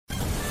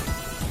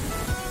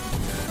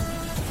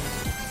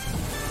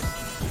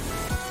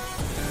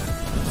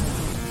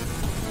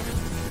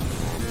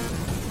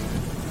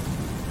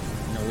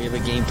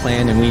have a game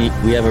plan and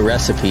we have a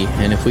recipe,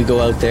 and if we go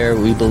out there,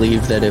 we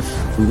believe that if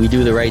we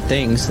do the right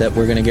things, that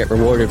we're going to get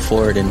rewarded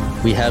for it,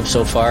 and we have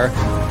so far.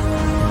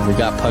 We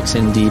got pucks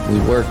in deep, we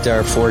worked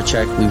our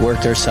forecheck, we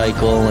worked our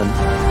cycle, and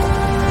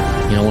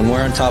when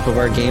we're on top of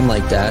our game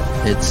like that,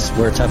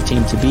 we're a tough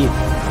team to beat.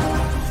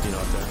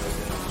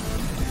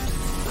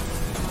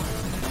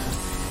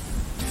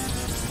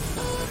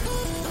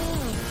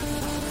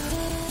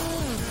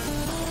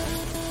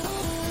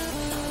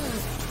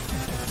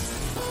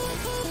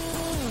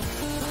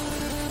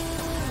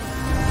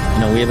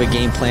 We have a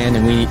game plan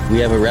and we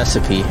have a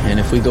recipe, and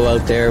if we go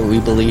out there, we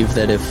believe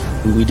that if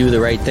we do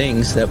the right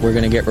things, that we're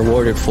going to get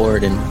rewarded for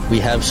it, and we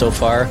have so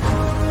far.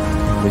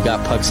 We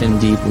got pucks in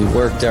deep, we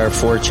worked our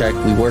forecheck,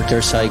 we worked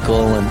our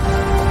cycle, and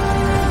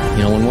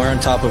when we're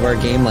on top of our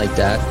game like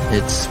that,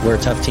 we're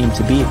a tough team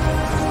to beat.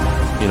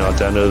 At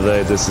the end of the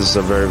day, this is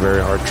a very,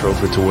 very hard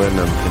trophy to win,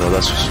 and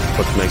that's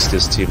what makes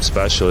this team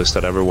special, is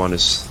that everyone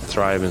is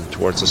thriving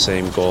towards the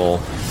same goal.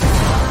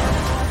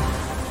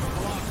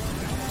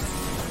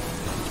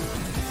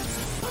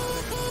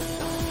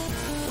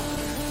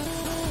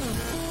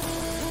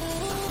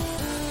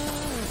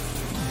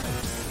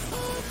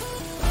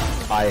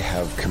 I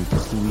have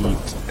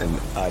complete and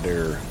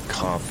utter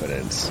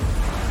confidence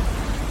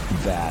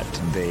that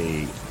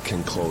they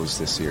can close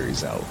this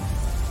series out.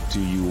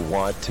 Do you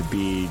want to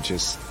be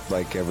just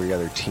like every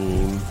other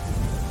team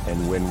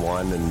and win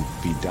one and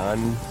be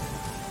done?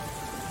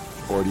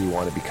 Or do you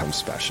want to become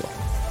special?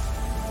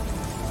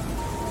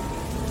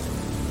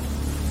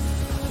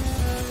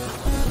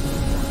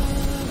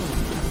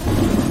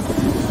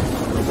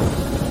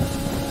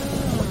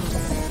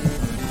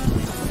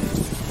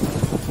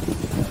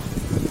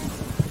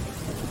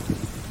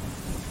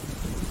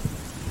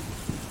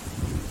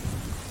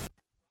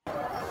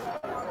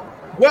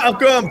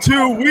 Welcome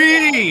to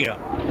We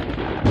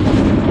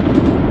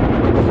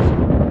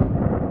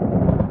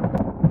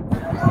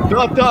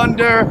the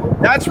Thunder.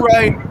 That's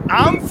right.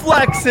 I'm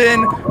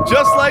flexing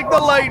just like the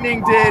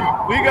Lightning did.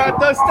 We got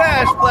the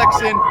Stash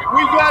flexing.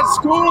 We got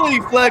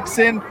Schoolie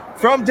flexing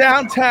from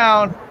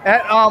downtown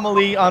at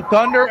Amelie on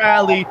Thunder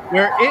Alley,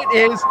 where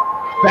it is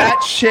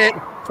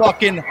batshit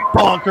fucking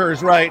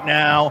bonkers right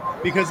now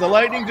because the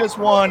Lightning just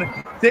won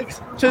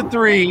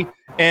 6-3,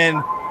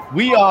 and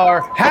we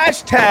are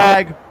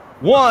hashtag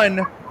 1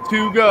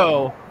 to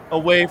go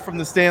away from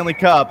the Stanley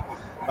Cup.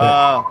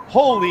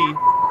 Holy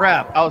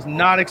crap. I was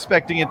not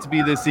expecting it to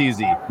be this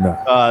easy,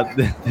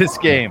 this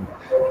game.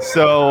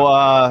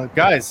 So,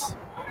 guys,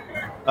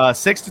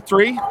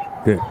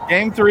 6-3, good.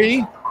 Game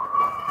 3.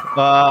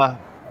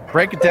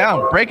 Break it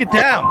down.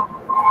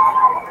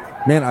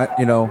 Man,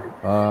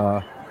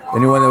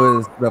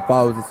 anyone that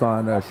follows us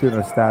on Shooting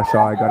a Stash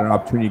Shot, I got an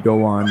opportunity to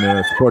go on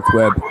the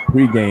SportsWeb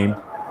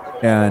pregame,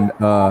 and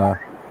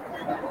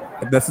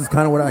this is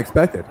kind of what I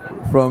expected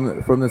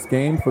from this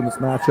game, from this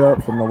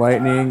matchup, from the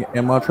Lightning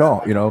and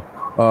Montreal.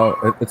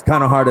 It's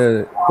kind of hard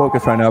to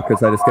focus right now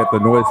because I just get the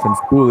noise from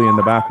Schoolie in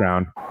the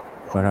background.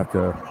 I have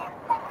to.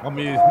 We'll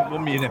mute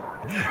him.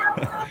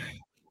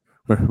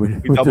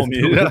 We double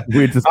muted him.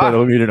 We just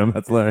double muted him.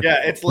 That's hilarious.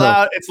 Yeah, it's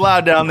loud. It's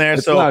loud down there.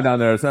 It's loud down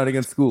there. It's not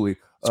against Schoolie.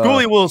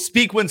 Schoolie will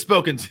speak when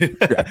spoken to.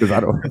 Yeah, because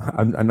I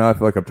know I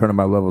feel like I'm turning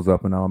my levels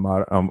up, and now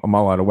I'm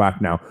all out of whack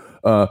now.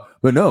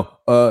 But no,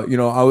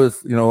 I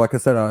was, like I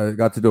said, I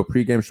got to do a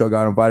pregame show,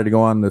 got invited to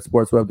go on the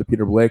SportsWeb to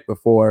Peter Blake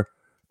before,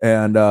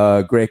 and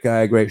great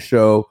guy, great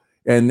show.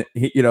 And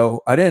he,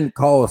 I didn't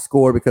call a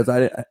score because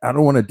I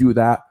don't want to do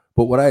that.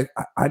 But what I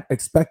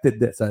expected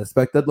this, I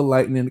expected the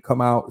Lightning to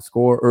come out,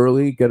 score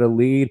early, get a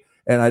lead,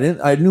 and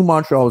I knew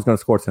Montreal was going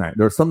to score tonight.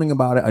 There was something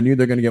about it. I knew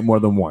they're going to get more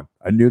than one.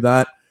 I knew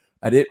that.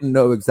 I didn't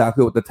know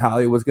exactly what the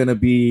tally was going to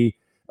be.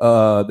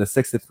 The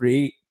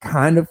 6-3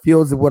 kind of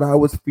feels what I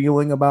was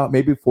feeling about.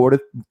 Maybe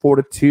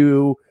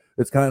 4-2.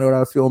 It's kind of what I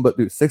was feeling. But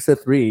dude,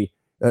 6-3.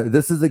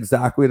 This is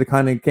exactly the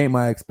kind of game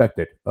I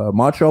expected.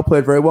 Montreal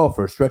played very well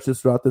for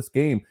stretches throughout this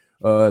game.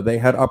 They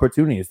had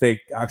opportunities.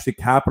 They actually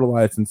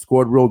capitalized and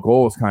scored real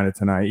goals kind of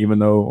tonight, even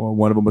though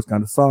one of them was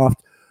kind of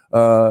soft.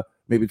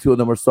 Maybe two of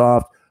them were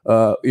soft.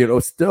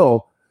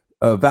 Still,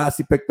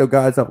 Vasi picked the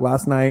guys up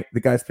last night. The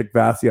guys picked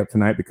Vasi up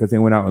tonight because they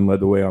went out and led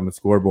the way on the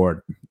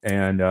scoreboard.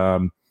 And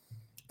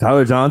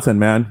Tyler Johnson,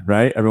 man,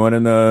 right? Everyone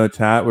in the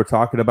chat, we're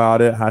talking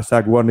about it.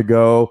 Hashtag 1 to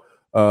go.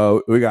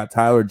 We got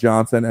Tyler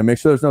Johnson. And make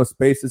sure there's no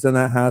spaces in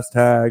that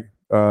hashtag.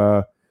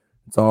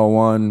 It's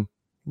all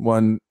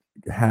one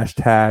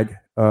hashtag.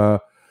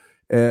 But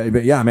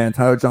yeah, man,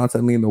 Tyler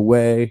Johnson leading the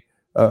way.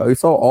 We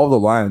saw all the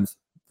Lions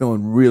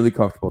feeling really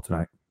comfortable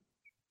tonight.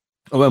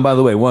 Oh, and by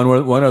the way,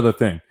 one other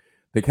thing.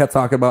 They kept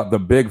talking about the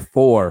big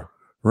four,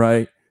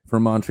 right, for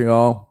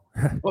Montreal.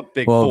 What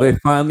big well, four? They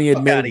finally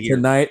admitted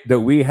tonight that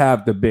we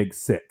have the big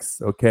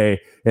six, okay?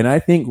 And I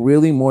think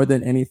really more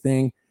than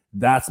anything,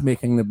 that's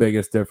making the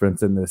biggest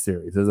difference in this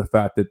series is the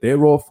fact that they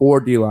roll 4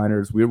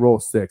 D-liners, we roll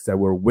 6, that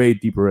we're way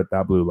deeper at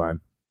that blue line.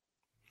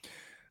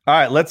 All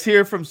right, let's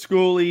hear from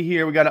Schoolie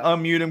here. We got to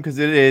unmute him because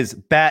it is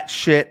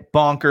batshit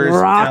bonkers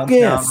Raucous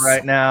downtown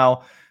right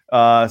now.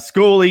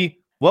 Schoolie,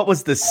 what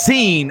was the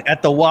scene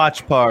at the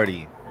watch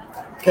party?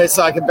 Okay,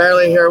 so I can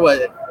barely hear what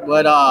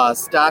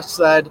Stash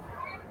said,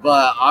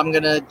 but I'm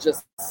going to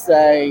just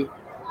say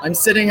I'm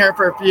sitting here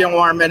for a few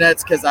more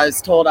minutes because I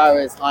was told I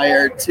was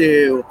hired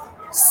to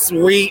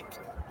sweep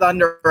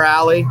Thunder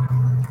Alley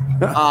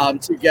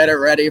to get it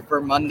ready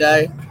for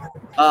Monday.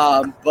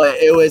 But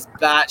it was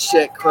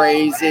batshit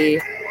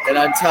crazy, and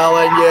I'm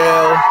telling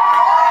you,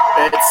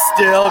 it's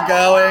still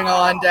going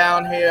on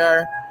down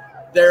here.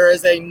 There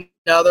is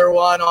another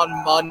one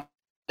on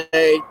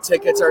Monday.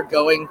 Tickets are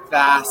going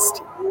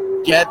fast.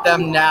 Get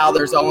them now.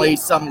 There's only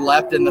some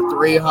left in the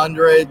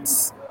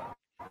 300s.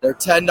 They're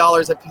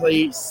 $10 a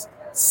piece.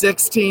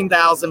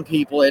 16,000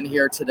 people in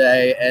here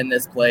today, and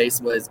this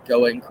place was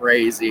going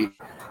crazy.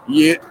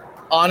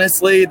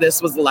 Honestly, this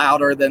was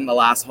louder than the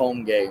last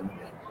home game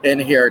in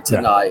here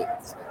tonight.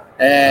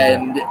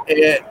 And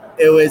it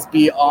was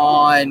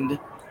beyond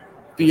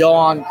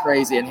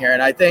crazy in here.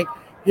 And I think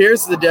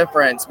here's the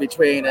difference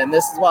between, and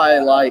this is why I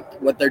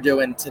like what they're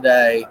doing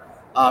today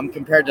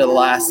compared to the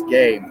last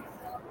game.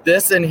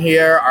 This in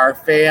here are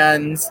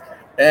fans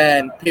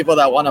and people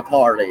that want to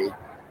party.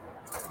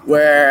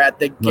 Where at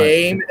the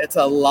game, it's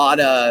a lot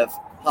of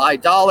high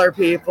dollar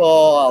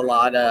people, a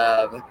lot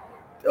of,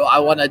 I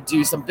want to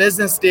do some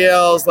business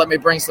deals. Let me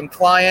bring some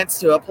clients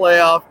to a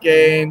playoff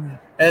game.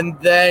 And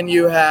then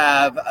you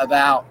have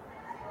about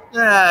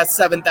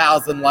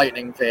 7,000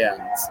 Lightning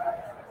fans.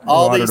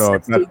 All these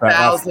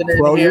 16,000 in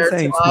here. You're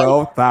saying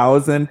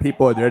 12,000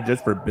 people are there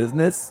just for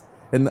business?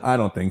 And I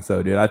don't think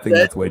so, dude. I think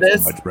that's way too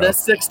much, bro. This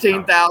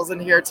 16,000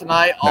 here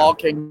tonight all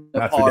came to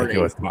that's party.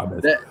 Ridiculous,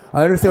 Thomas.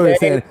 I understand what you're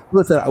saying.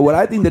 Listen, what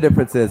I think the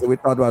difference is, we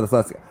talked about this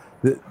last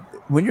game,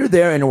 when you're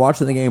there and you're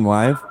watching the game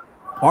live,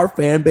 our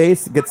fan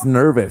base gets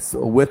nervous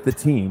with the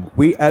team.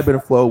 We ebb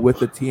and flow with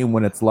the team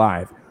when it's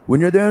live.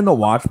 When you're there in the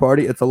watch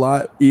party, it's a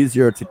lot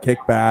easier to kick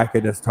back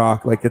and just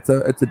talk. Like it's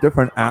a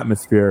different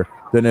atmosphere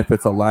than if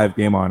it's a live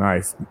game on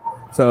ice.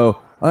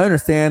 So I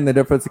understand the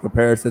difference in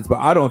comparisons, but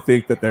I don't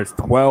think that there's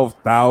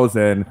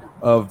 12,000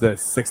 of the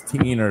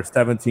 16 or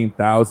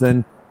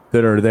 17,000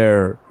 that are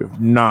there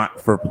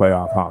not for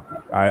playoff hockey.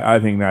 I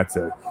think that's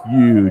a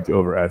huge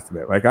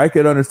overestimate. Like I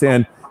could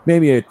understand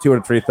maybe a 2,000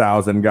 or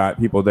 3,000 got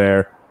people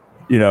there.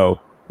 You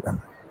know,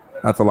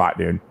 that's a lot,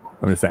 dude.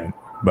 I'm just saying.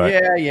 But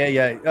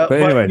yeah. But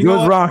anyway, he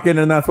was rocking,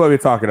 and that's what we're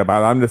talking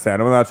about. I'm just saying.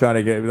 I'm not trying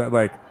to get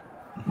like.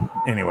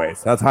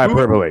 Anyways, that's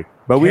hyperbole.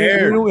 But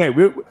we're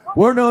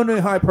known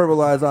to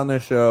hyperbolize on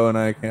this show, and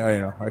I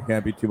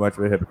can't be too much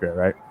of a hypocrite,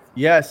 right?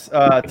 Yes,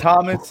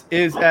 Thomas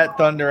is at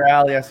Thunder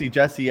Alley. I see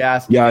Jesse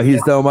asking. Yeah,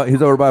 he's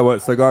over by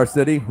what, Cigar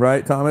City,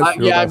 right, Thomas?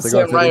 I'm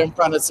sitting right in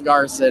front of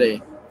Cigar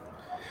City.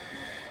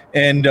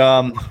 And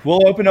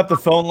we'll open up the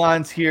phone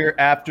lines here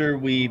after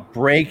we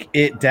break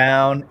it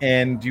down.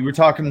 And you were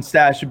talking,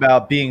 Stash,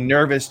 about being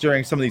nervous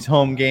during some of these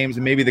home games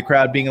and maybe the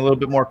crowd being a little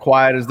bit more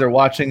quiet as they're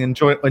watching and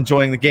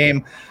enjoying the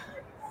game.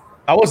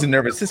 I wasn't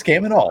nervous this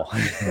game at all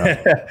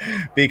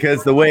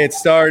because the way it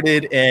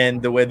started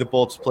and the way the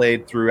Bolts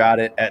played throughout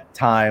it at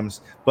times.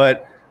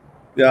 But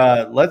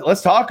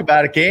let's talk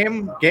about it.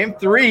 Game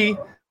 3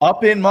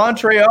 up in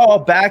Montreal,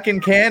 back in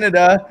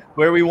Canada,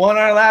 where we won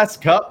our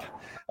last cup.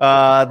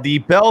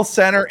 The Bell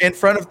Center in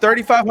front of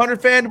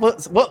 3,500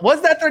 fans. What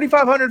was that?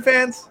 3,500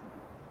 fans?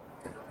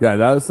 Yeah,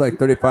 that was like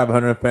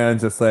 3,500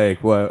 fans. Just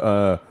like what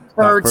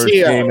first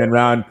year. game in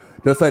round.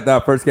 Just like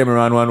that first game in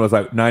round 1 was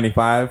like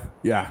 95.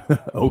 Yeah.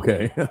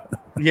 Okay.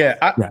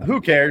 Who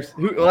cares?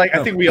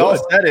 I think we all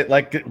said it.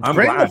 Like,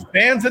 bring the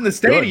fans in the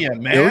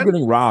stadium, man. They were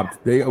getting robbed.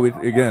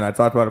 I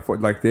talked about it before.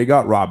 Like, they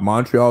got robbed.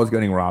 Montreal was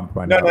getting robbed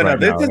by now. No.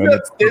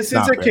 This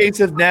is a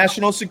case of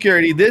national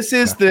security. This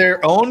is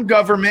their own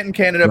government in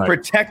Canada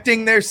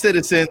protecting their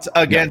citizens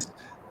against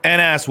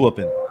an ass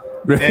whooping.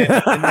 And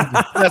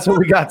that's what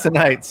we got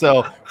tonight.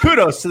 So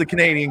kudos to the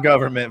Canadian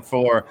government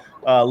for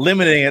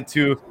limiting it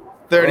to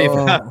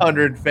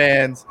 3,500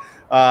 fans.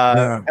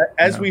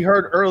 As we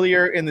heard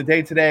earlier in the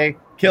day today,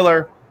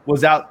 Killer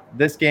was out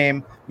this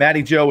game.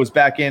 Matty Joe was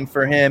back in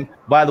for him.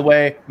 By the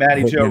way,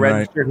 Matty Joe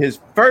registered his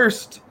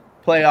first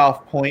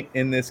playoff point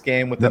in this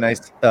game with a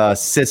nice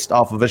assist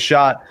off of a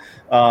shot.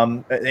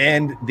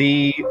 And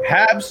the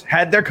Habs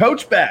had their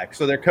coach back.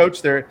 So their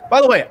coach there,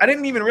 by the way, I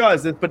didn't even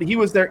realize this, but he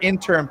was their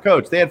interim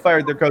coach. They had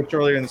fired their coach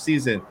earlier in the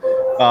season.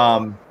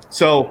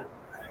 So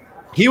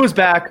he was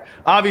back.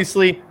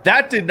 Obviously,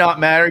 that did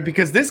not matter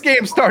because this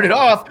game started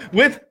off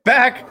with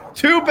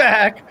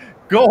back-to-back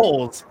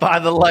goals by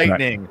the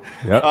Lightning.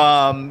 Yep.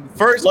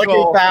 First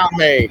goal. Found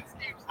me.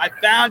 I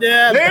found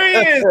him. There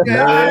he is,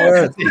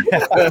 guys.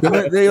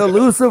 The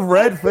elusive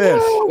redfish.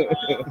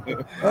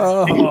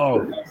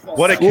 Oh,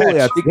 what a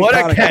catch. What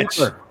a catch.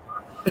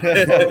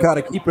 Got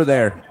a keeper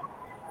there.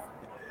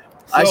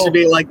 I should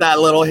be like that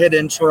little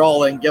hidden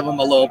troll and give them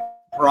a little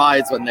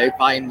prize when they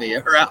find me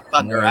around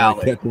Thunder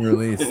Alley. Catch and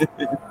release.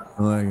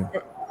 I like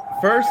it.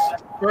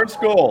 First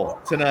goal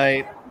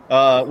tonight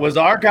was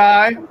our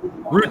guy,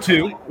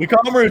 Ruutu. We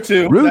call him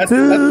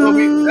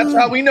Ruutu. That's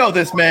how we know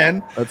this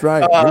man. That's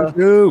right.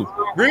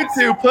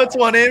 Ruutu puts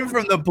one in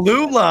from the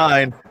blue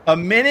line, a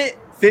minute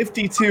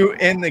 52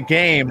 in the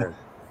game.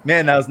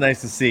 Man, that was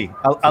nice to see.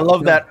 I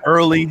love that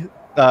early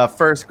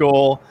first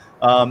goal.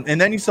 And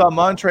then you saw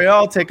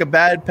Montreal take a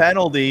bad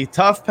penalty,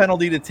 tough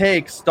penalty to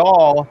take,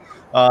 stall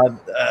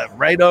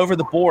right over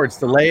the boards,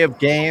 delay of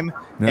game.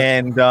 Yep.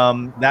 And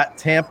that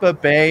Tampa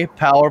Bay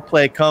power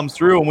play comes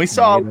through. And we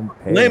saw a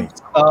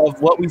glimpse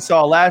of what we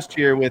saw last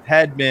year with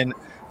Hedman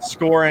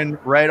scoring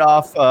right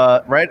off,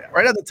 right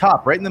at the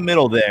top, right in the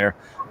middle there.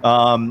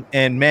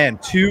 And man,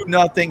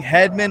 2-0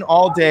 Hedman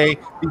all day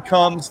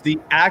becomes the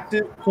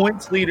active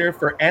points leader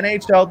for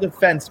NHL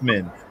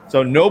defensemen.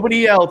 So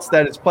nobody else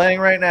that is playing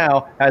right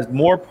now has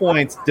more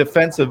points,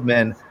 defensive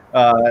men,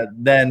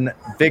 than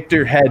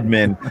Victor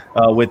Hedman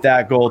with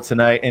that goal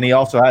tonight. And he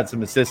also had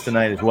some assists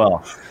tonight as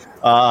well.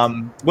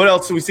 What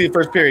else do we see in the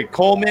first period?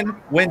 Coleman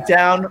went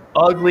down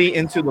ugly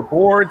into the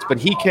boards, but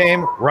he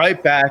came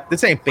right back.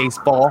 This ain't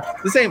baseball.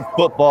 This ain't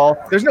football.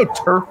 There's no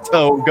turf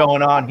toe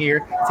going on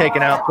here,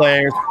 taking out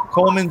players.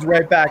 Coleman's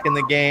right back in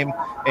the game,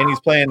 and he's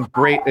playing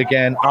great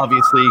again,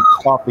 obviously,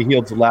 off the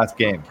heels of last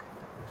game.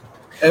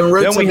 And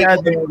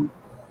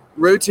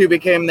Ruutu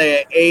became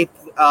the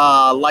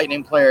 8th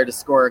Lightning player to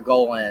score a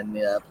goal in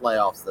the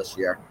playoffs this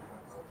year.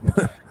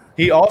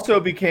 He also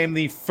became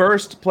the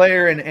first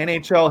player in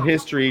NHL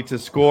history to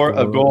score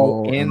a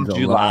goal in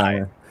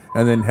July.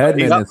 And then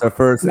Hedman is the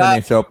first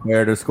NHL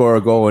player to score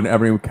a goal in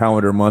every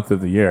calendar month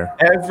of the year.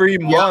 Every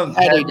month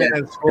Hedman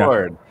has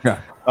scored. Yeah.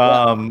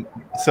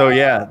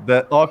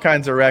 So all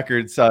kinds of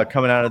records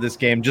coming out of this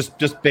game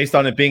just based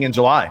on it being in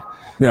July.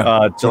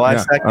 Yeah, July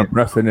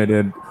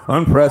 2nd.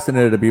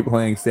 Unprecedented to be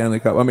playing Stanley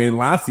Cup. I mean,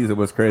 last season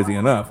was crazy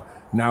enough.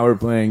 Now we're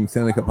playing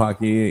Stanley Cup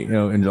hockey,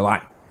 in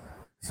July.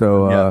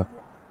 So,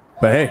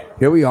 but hey,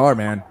 here we are,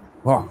 man.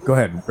 Oh, go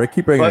ahead.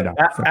 Keep breaking it down.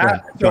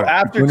 So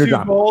after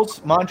 2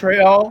 goals,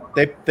 Montreal,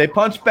 they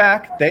punched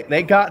back.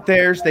 They got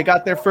theirs. They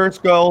got their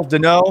first goal,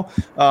 Danault.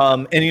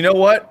 And you know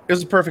what? It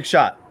was a perfect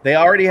shot. They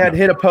already had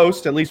hit a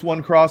post, at least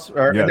one cross.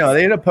 No,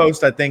 they hit a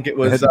post. I think it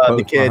was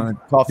the kid,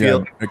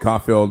 Caulfield. Yeah,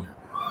 Caulfield.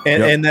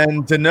 And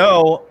then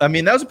Danault, I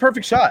mean, that was a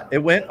perfect shot. It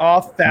went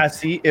off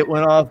Vasi. It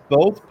went off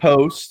both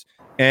posts.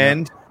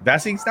 And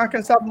Vasi's not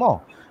going to stop them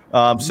all.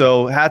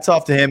 So hats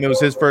off to him. It was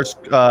his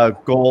first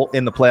goal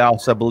in the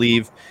playoffs, I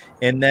believe.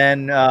 And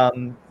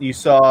then you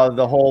saw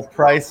the whole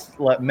Price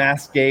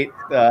Maskgate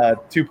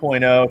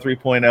 2.0,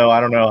 3.0.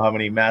 I don't know how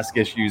many mask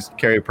issues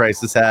Carey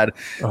Price has had,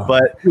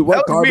 but dude,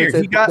 that was weird.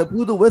 He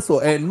blew the whistle.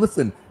 And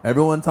listen,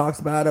 everyone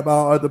talks bad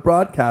about the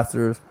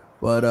broadcasters,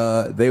 but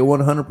they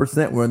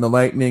 100% were in the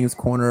Lightning's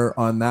corner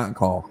on that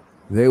call.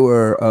 They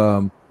were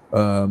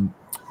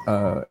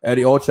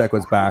Eddie Olczyk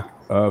was back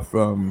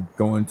from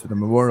going to the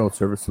memorial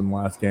service from the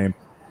last game,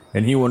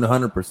 and he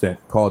 100%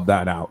 called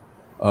that out.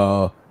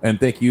 And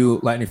thank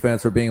you, Lightning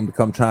fans, for being able to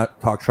come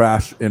talk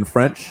trash in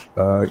French.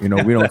 We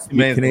don't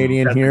speak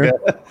Canadian here,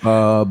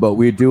 but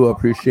we do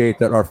appreciate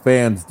that our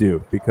fans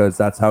do, because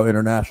that's how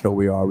international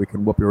we are. We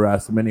can whoop your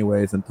ass in many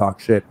ways and talk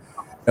shit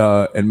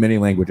in many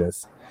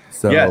languages.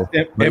 So,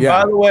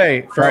 by the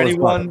way, for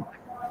anyone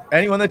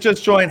that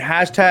just joined,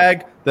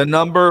 hashtag the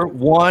number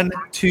 1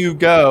 to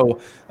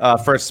go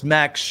for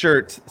Smack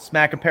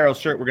Apparel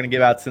shirt we're going to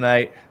give out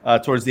tonight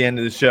towards the end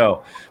of the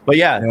show. But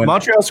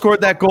Montreal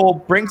scored that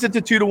goal, brings it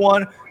to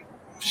 2-1,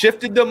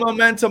 shifted the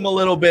momentum a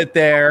little bit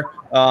there.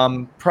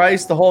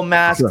 Price, the whole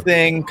mask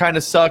thing kind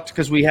of sucked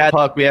because we had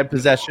puck, we had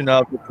possession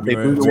of. They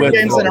blew the 2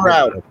 games in a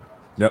row.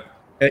 Yep.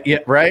 Yeah,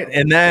 right.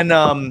 And then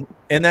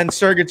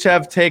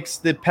Sergachev takes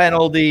the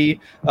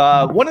penalty.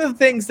 One of the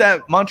things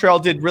that Montreal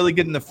did really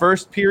good in the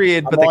first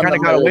period, but they kind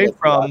of got away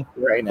from,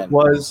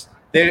 was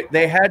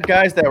they had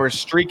guys that were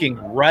streaking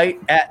right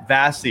at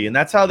Vasi, and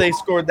that's how they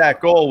scored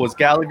that goal. Was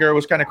Gallagher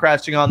was kind of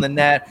crashing on the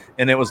net,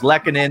 and it was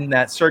Lehkonen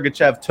that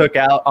Sergachev took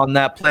out on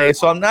that play.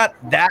 So I'm not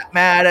that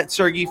mad at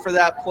Sergei for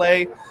that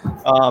play.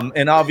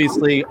 And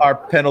obviously our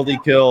penalty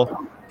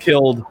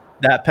killed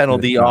that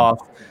penalty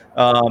off.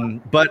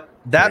 But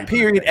that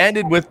period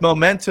ended with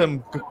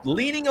momentum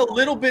leaning a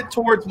little bit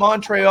towards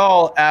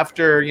Montreal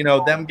after,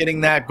 them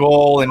getting that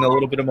goal, and a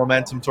little bit of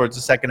momentum towards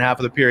the second half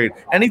of the period.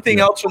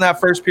 Anything else from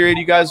that first period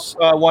you guys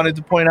wanted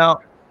to point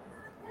out?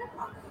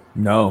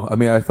 No, I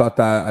mean, I thought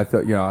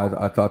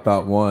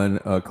that one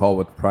call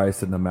with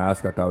Price and the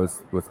mask, I thought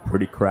was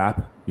pretty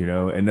crap,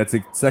 and that's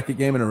the second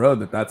game in a row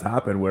that's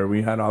happened where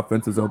we had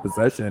offensive zone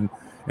possession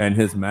and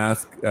his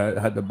mask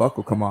had the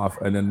buckle come off,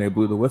 and then they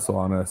blew the whistle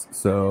on us.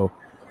 So,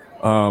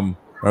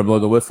 or blow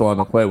the whistle on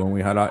the play when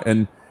we had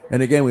and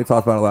again, we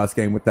talked about it last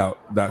game with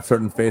that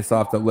certain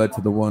face-off that led to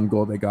the one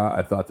goal they got.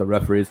 I thought the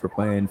referees were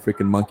playing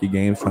freaking monkey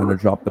games, trying to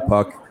drop the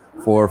puck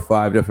 4 or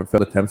 5 different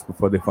field attempts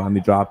before they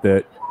finally dropped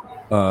it.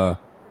 I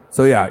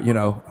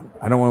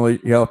don't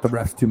want to yell at the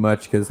refs too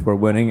much because we're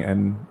winning,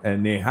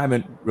 and they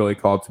haven't really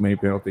called too many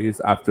penalties.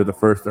 After the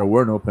first, there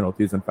were no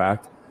penalties, in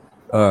fact.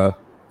 But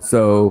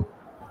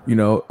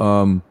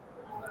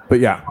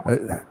yeah,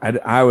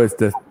 I was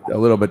just a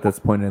little bit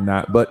disappointed in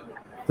that. But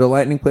the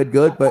Lightning played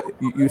good, but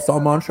you saw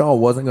Montreal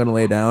wasn't going to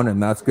lay down,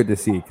 and that's good to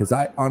see. Because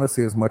I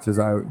honestly, as much as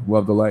I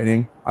love the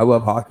Lightning, I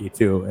love hockey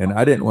too, and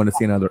I didn't want to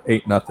see another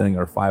 8-0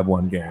 or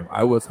 5-1 game.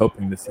 I was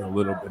hoping to see a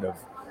little bit of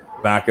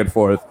back and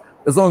forth,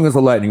 as long as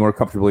the Lightning were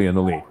comfortably in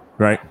the lead,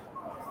 right?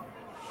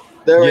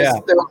 There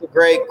was a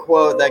great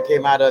quote that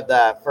came out of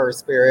that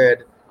first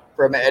period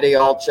from Eddie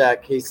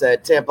Olczyk. He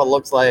said, "Tampa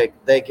looks like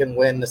they can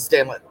win the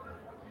Stanley.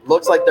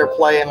 Looks like they're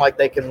playing like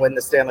they can win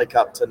the Stanley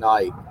Cup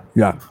tonight."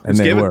 Yeah, and Just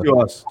they give were. it to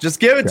us. Just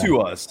give it to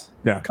us.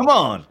 Yeah. Come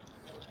on.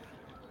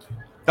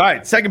 All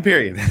right, second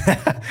period.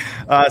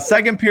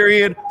 Second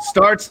period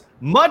starts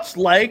much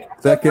like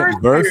the Second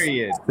first verse,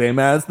 period. same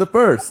as the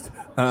first.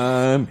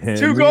 Henry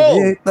 2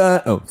 goals.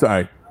 Oh,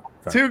 sorry.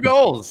 2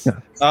 goals.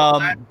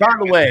 By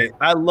the way,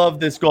 I love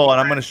this goal, and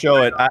I'm going to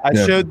show it. I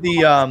showed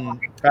the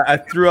I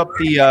threw up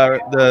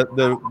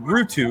the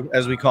Rutu,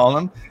 as we call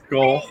him,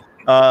 goal,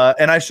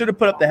 and I should have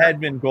put up the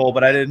Hedman goal,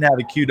 but I didn't have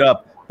it queued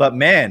up. But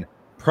man,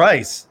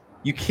 Price,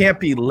 you can't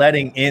be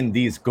letting in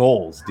these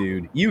goals,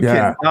 dude. You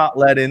cannot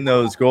let in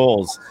those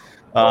goals.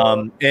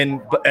 And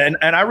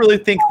I really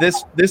think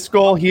this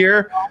goal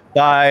here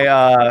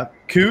by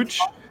Cooch,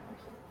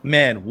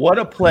 man, what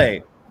a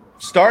play.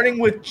 Starting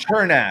with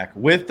Chernak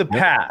with the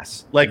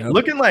pass,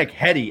 looking like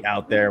Hetty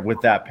out there with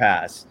that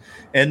pass.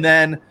 And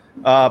then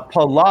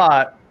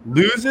Palat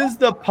loses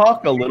the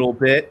puck a little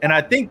bit, and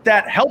I think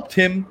that helped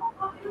him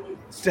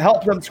to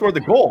help them score the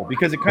goal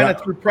because it kind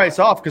of threw Price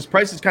off because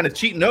Price is kind of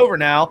cheating over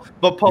now.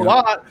 But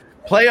Palat,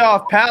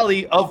 playoff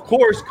Pally, of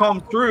course,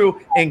 comes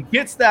through and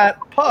gets that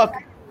puck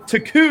to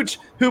Cooch,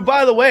 who,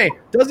 by the way,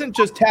 doesn't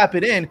just tap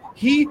it in.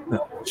 He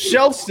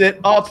shelves it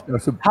up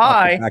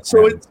high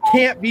so it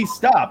can't be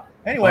stopped.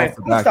 Anyway,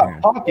 let's stop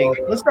talking.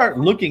 Let's start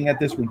looking at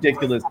this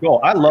ridiculous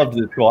goal. I loved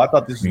this goal. I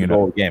thought this was the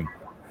goal of the game.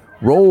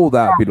 Roll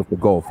that beautiful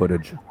goal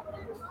footage.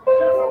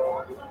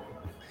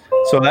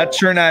 So that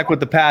Chernak with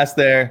the pass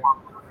there,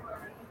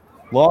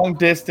 long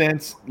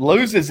distance,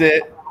 loses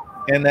it,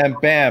 and then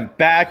bam,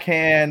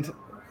 backhand.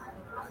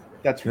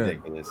 That's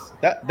ridiculous.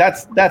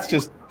 That's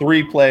just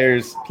 3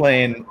 players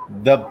playing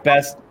the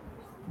best,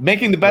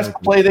 making the best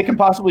play they can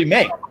possibly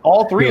make.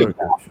 All 3 of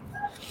them.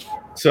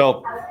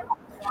 So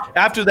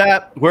after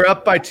that, we're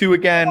up by 2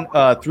 again,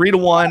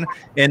 3-1,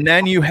 and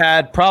then you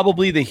had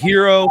probably the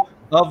hero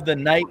of the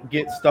night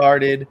get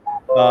started,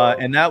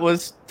 and that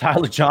was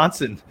Tyler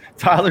Johnson.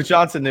 Tyler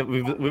Johnson,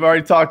 we've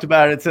already talked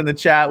about it. It's in the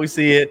chat. We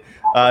see it.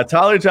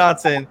 Tyler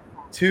Johnson,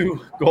 2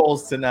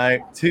 goals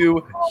tonight,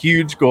 2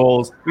 huge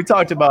goals. We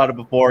talked about it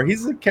before.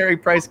 He's a Carey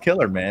Price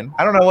killer, man.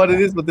 I don't know what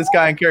it is with this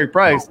guy and Carey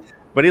Price,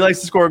 but he likes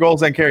to score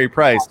goals on Carey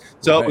Price.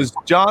 So it was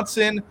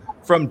Johnson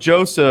from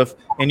Joseph,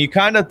 and you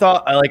kind of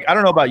thought, I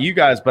don't know about you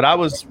guys, but I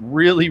was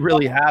really,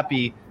 really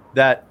happy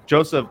that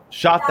Joseph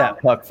shot that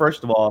puck,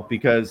 first of all,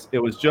 because it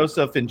was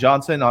Joseph and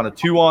Johnson on a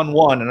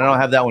 2-on-1, and I don't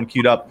have that one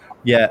queued up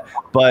yet,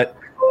 but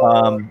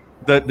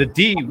the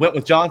D went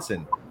with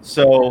Johnson.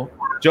 So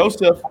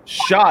Joseph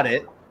shot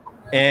it,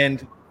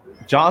 and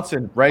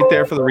Johnson right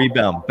there for the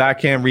rebound,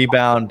 backhand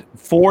rebound,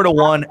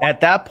 4-1.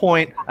 At that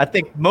point, I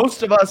think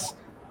most of us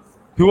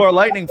who are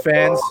Lightning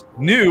fans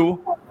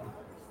knew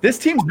this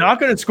team's not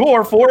going to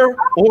score 4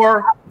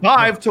 or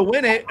 5 to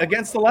win it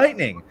against the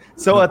Lightning.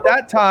 So at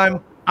that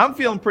time, I'm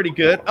feeling pretty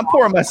good. I'm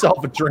pouring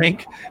myself a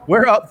drink.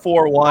 We're up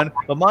 4-1,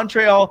 but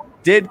Montreal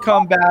did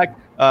come back.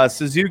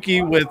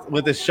 Suzuki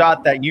with a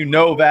shot that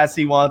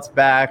Vasi wants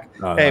back.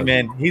 Hey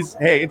man,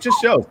 it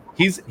just shows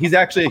he's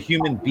actually a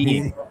human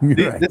being.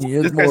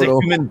 This guy's a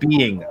human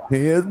being.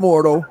 He is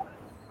mortal.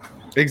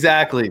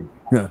 Exactly.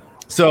 Yeah.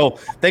 So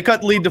they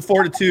cut the lead to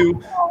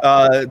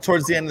 4-2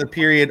 towards the end of the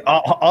period.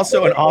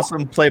 Also, an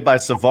awesome play by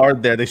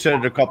Savard there. They showed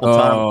it a couple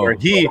times where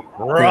he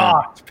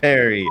rocked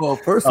Perry. Well,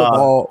 first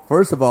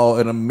of all,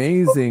 an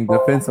amazing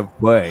defensive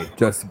play.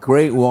 Just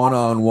great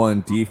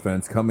one-on-one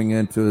defense coming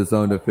into his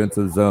own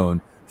defensive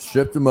zone.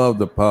 Stripped him of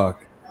the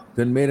puck,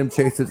 then made him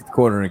chase it to the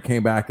corner and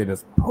came back and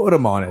just put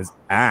him on his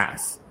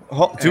ass.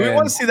 Do we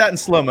want to see that in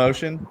slow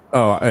motion?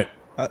 8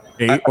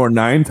 or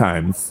 9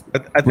 times.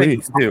 I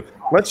think we do.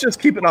 Let's just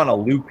keep it on a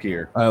loop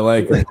here. I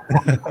like it.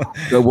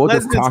 So we'll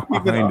just talk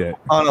behind it.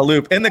 On a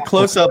loop. In the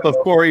close-up of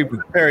Corey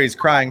Perry's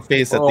crying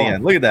face at the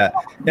end. Look at that.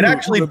 It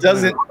actually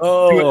doesn't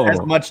do it as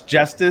much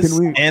justice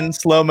in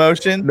slow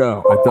motion.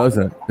 No, it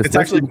doesn't. It's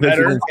actually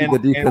better in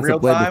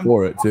real time.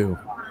 Before it, too.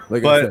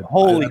 But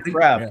holy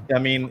crap. I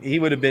mean, he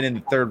would have been in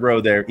the third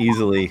row there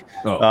easily.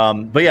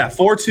 But yeah,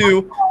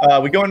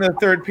 4-2. We go into the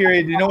third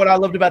period. You know what I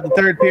loved about the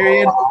third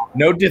period?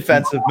 No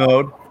defensive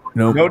mode.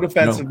 No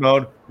defensive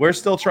mode. We're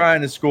still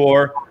trying to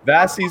score.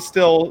 Vasi's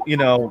still,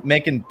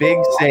 making big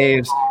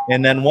saves.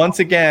 And then once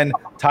again,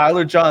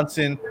 Tyler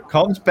Johnson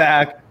comes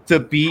back to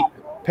beat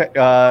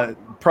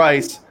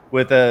Price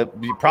with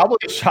probably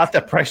a shot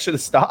that Price should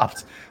have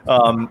stopped.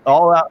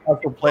 All out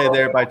hustle play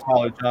there by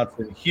Tyler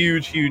Johnson.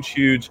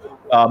 Huge.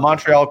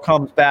 Montreal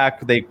comes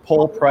back. They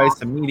pull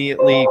Price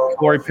immediately.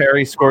 Corey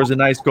Perry scores a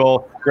nice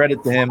goal.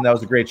 Credit to him. That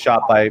was a great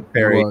shot by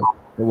Perry.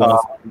 It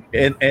was.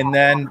 And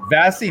then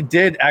Vasi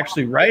did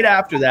actually right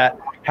after that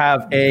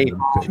have a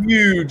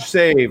huge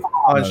save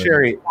on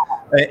Sherry.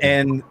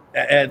 And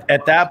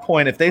at that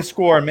point, if they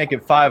score and make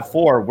it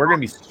 5-4, we're going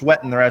to be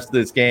sweating the rest of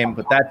this game.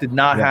 But that did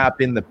not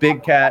happen. The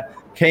Big Cat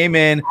came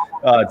in,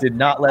 did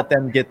not let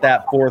them get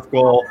that 4th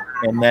goal.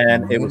 And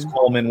then it was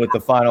Coleman with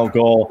the final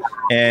goal.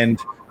 And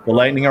The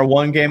Lightning are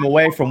one game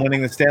away from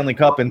winning the Stanley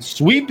Cup and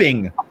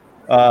sweeping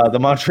the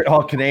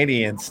Montreal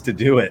Canadiens to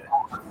do it.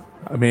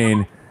 I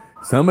mean,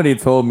 somebody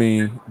told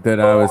me that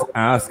I was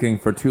asking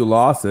for 2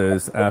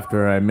 losses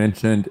after I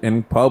mentioned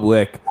in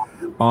public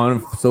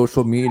on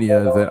social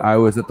media that I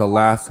was at the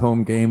last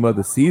home game of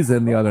the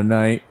season the other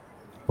night.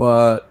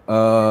 But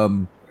I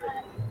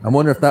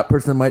wonder if that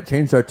person might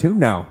change their tune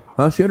now.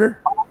 Huh, Shitter?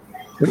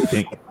 What do you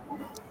think?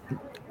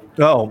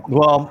 Oh,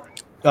 well,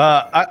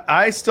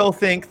 I still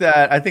think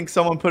that, I think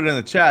someone put it in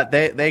the chat,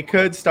 they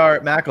could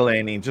start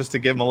McElhaney just to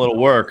give him a little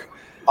work.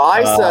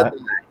 I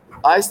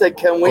said,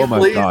 can we oh my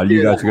please God,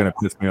 you guys are going to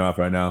piss me off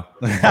right now.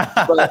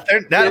 That's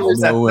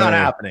not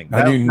happening.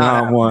 I do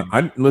not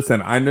want.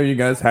 Listen, I know you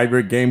guys have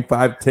your Game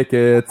 5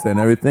 tickets and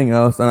everything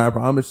else, and I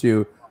promise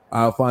you,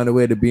 I'll find a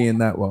way to be in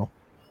that. Well,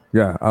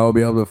 yeah, I'll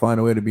be able to find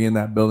a way to be in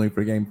that building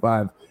for Game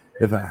 5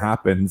 if it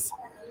happens.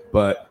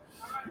 But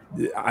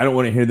I don't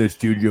want to hear this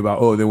juju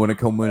about, they want to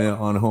come win it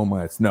on home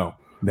ice. No,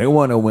 they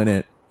want to win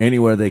it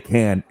anywhere they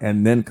can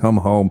and then come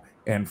home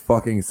and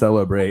fucking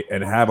celebrate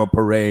and have a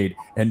parade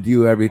and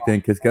do everything.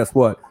 Because guess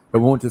what? It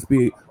won't just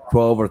be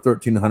 12 or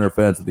 1,300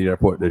 fans at the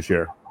airport this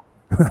year.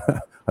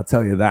 I'll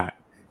tell you that.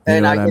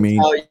 And I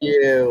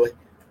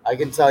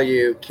can tell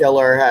you,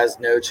 Killer has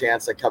no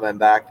chance of coming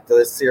back to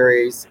this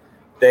series.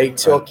 They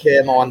took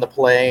him on the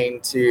plane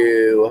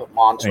to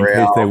Montreal in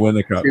case they win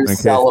the cup. to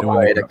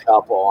celebrate a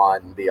cup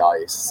on the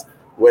ice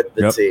with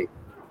the team.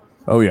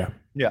 Oh, yeah.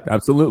 Yeah.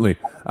 Absolutely.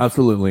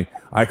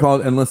 I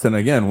called, and listen,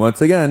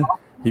 once again,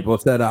 people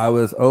said I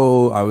was,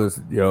 what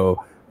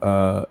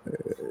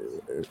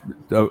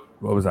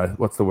was I?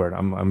 What's the word?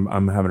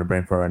 I'm having a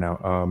brain fart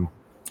right now.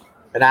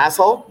 An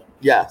asshole?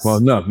 Yes. Well,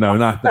 no,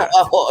 not that.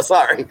 Oh,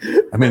 sorry.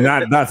 I mean,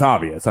 that's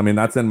obvious. I mean,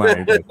 that's in my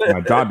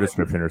job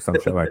description or some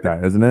shit like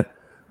that, isn't it?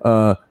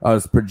 I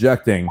was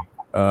projecting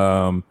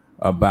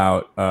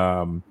about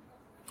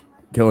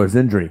Killer's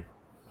injury,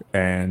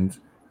 and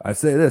I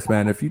say this,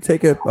 man: if you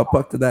take a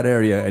puck to that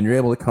area and you're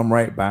able to come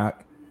right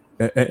back,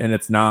 and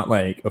it's not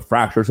like a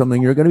fracture or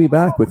something, you're going to be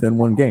back within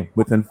one game,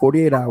 within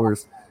 48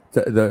 hours.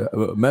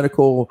 The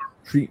medical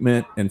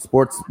treatment and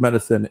sports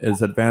medicine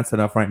is advanced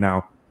enough right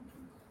now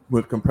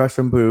with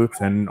compression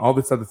boots and all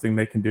this other thing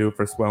they can do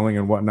for swelling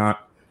and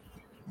whatnot.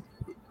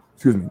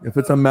 Excuse me. If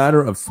it's a matter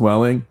of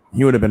swelling,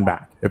 he would have been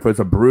back. If it's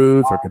a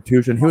bruise or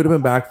contusion, he would have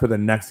been back for the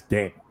next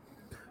game.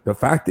 The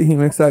fact that he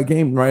missed that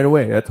game right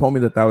away, that told me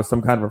that was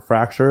some kind of a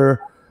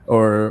fracture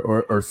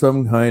or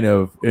some kind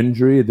of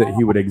injury that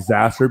he would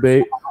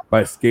exacerbate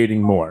by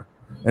skating more.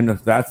 And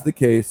if that's the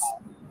case,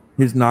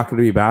 he's not going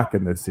to be back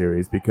in this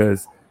series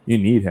because you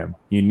need him.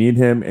 You need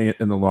him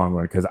in the long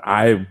run because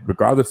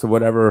regardless of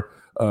whatever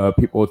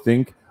people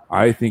think,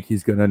 I think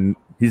he's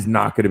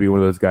not going to be one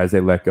of those guys they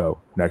let go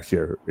next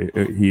year.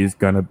 He's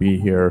going to be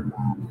here.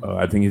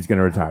 I think he's going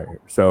to retire.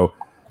 So,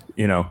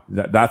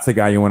 that's the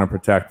guy you want to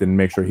protect and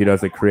make sure he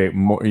doesn't create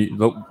more.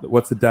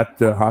 What's the death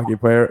to a hockey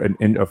player?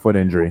 A foot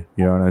injury.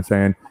 You know what I'm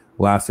saying?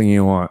 Last thing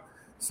you want.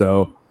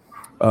 So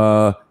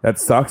that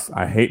sucks.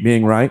 I hate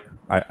being right.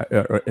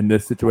 In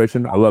this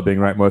situation, I love being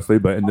right mostly,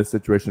 but in this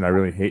situation, I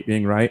really hate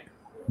being right.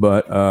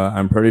 But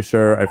I'm pretty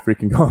sure I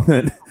freaking called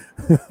it.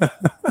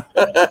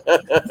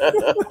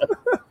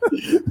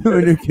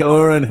 We do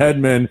Killer and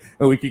Hedman,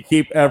 and we could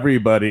keep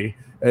everybody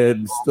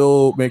and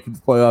still make it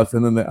to playoffs.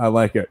 And then I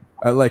like it.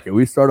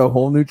 We start a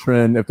whole new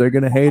trend. If they're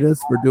going to hate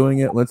us for doing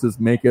it, let's just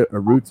make it a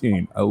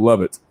routine. I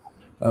love it,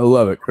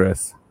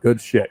 Chris.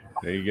 Good shit.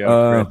 There you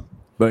go, Chris.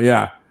 But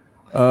yeah,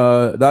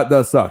 that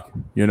does suck,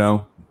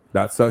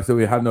 That sucks that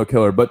we have no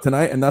Killer. But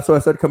tonight, and that's what I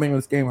said coming in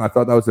this game, I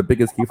thought that was the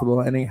biggest key for the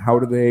Lightning. How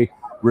do they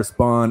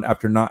respond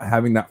after not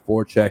having that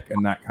forecheck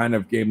and that kind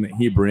of game that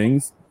he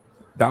brings?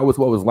 That was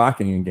what was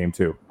lacking in game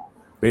 2.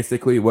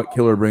 Basically what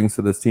Killer brings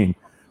to this team.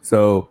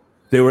 So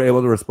they were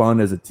able to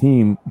respond as a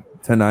team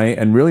tonight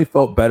and really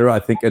felt better, I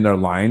think, in their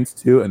lines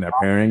too, and their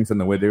pairings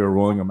and the way they were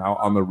rolling them out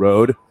on the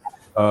road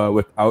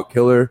without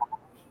Killer.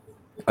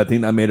 I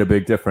think that made a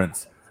big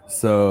difference.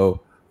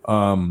 So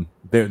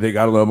they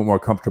got a little bit more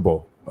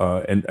comfortable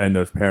in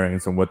those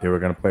pairings and what they were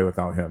going to play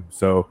without him.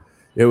 So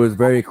it was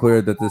very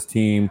clear that this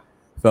team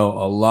felt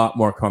a lot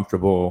more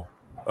comfortable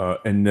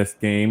in this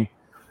game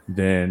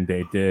than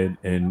they did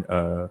in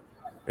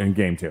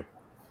game 2.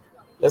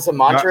 Listen,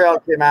 Montreal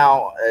came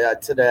out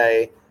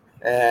today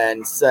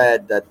and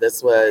said that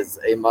this was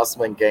a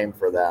must-win game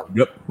for them.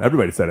 Yep,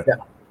 everybody said it. Yeah.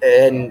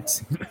 And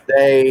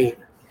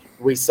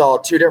we saw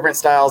 2 different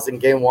styles in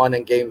game 1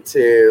 and game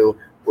 2.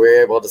 We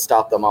were able to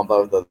stop them on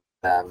both of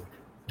them.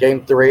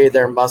 Game 3,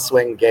 their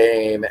must-win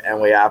game, and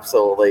we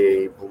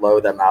absolutely blow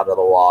them out of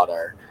the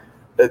water.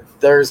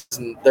 There's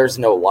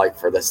no life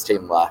for this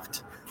team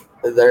left.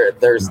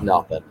 There's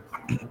nothing.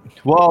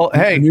 Well,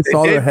 hey, they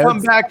did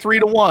come back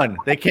 3-1.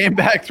 They came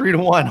back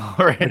 3-1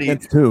 already.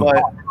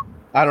 But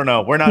I don't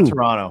know. We're not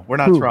Toronto. We're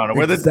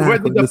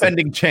the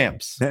defending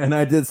champs. And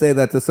I did say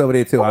that to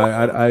somebody too.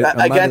 I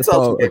against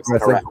us.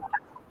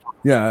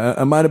 Yeah,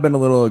 I might have been a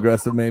little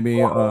aggressive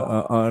maybe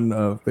on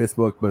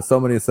Facebook, but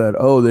somebody said,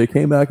 "Oh, they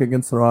came back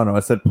against Toronto." I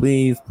said,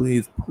 "Please,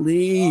 please,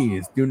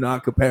 please, do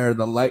not compare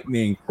the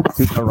Lightning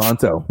to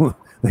Toronto.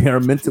 They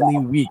are mentally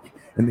weak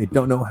and they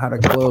don't know how to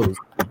close.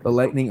 The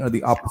Lightning are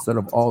the opposite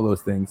of all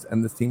those things,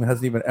 and this team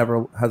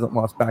hasn't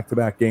lost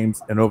back-to-back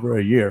games in over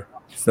a year.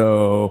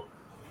 So,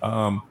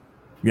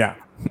 yeah,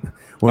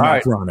 we're All not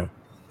right. Toronto."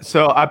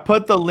 So I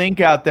put the link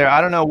out there. I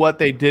don't know what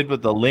they did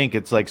with the link.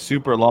 It's like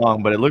super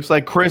long, but it looks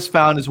like Chris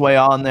found his way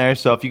on there.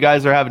 So if you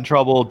guys are having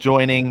trouble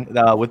joining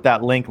with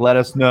that link, let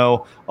us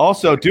know.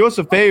 Also, do us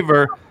a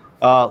favor,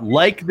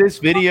 like this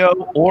video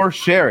or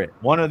share it,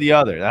 one or the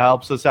other. That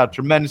helps us out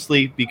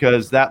tremendously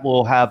because that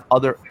will have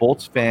other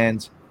Bolts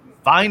fans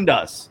find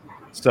us.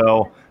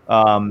 So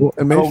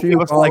and make sure you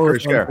give us a follow like or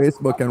us on share.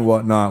 Facebook and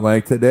whatnot.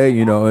 Like today,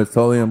 it's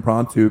totally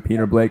impromptu.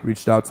 Peter Blake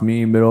reached out to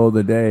me middle of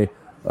the day,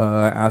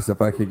 asked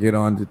if I could get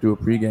on to do a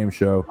pregame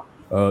show.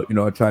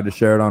 I tried to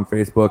share it on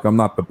Facebook. I'm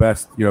not the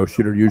best,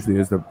 shooter usually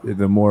is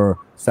the more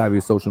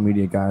savvy social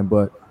media guy,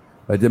 but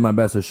I did my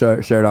best to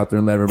share it out there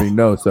and let everybody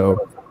know.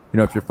 So,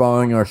 if you're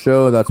following our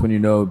show, that's when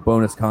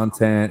bonus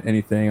content,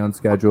 anything on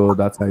schedule.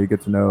 That's how you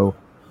get to know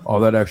all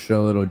that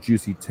extra little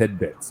juicy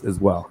tidbits as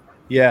well.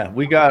 Yeah,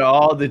 we got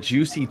all the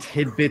juicy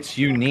tidbits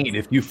you need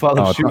if you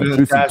follow Shooting the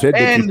juicy Stash.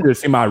 tidbits. And You should have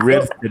seen my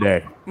ribs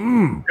today.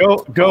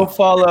 go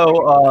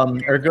follow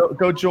or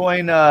go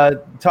join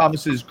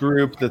Thomas's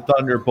group, the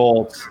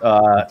Thunderbolts.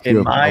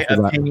 In my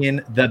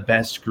opinion, the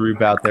best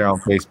group out there on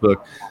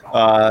Facebook.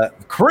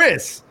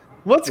 Chris,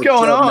 what's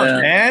going up,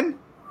 on, man?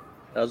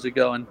 How's it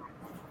going?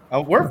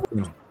 We're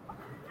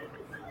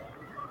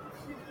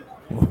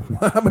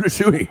What happened to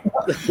Shooty?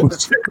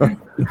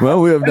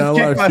 Well, we have now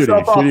Kicked lost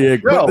myself Shooty. off. Shooty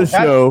had quit Bro, the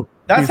show.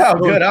 that's He's how so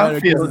good I'm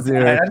excited feeling. because he's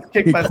here. I just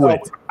kicked He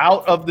myself quit.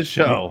 out of the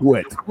show.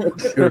 Quit.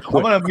 I'm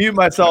gonna mute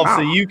myself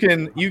so you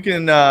can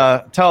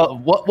tell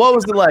what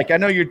was it like. I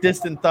know you're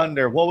distant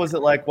Thunder. What was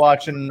it like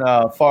watching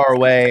far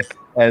away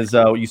as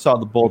you saw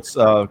the Bolts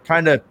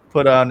kind of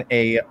put on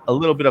a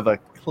little bit of a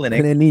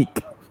clinic?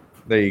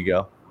 There you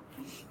go.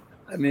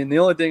 I mean, the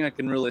only thing I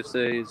can really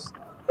say is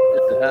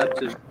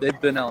they've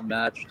been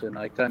outmatched, and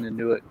I kind of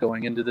knew it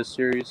going into this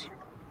series.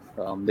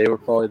 They were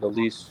probably the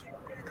least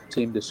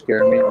team to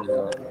scare me.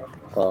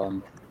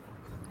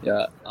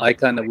 Yeah, I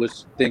kind of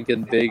was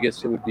thinking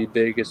Vegas. It would be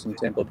Vegas and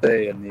Tampa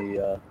Bay in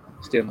the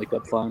Stanley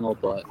Cup final,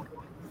 but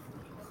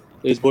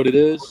it is what it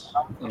is,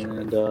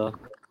 and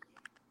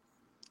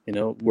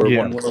we're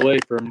one win away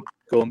from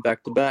going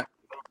back to back.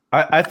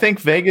 I think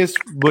Vegas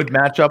would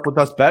match up with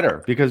us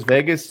better because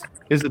Vegas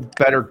is a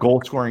better goal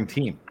scoring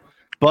team,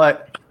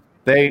 but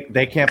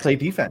they can't play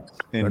defense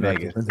in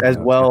Vegas as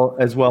well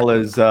as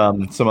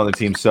some other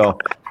teams. So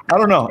I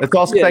don't know. It's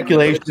all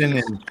speculation,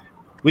 and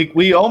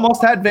we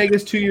almost had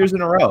Vegas 2 years in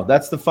a row.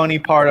 That's the funny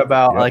part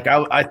about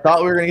I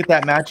thought we were gonna get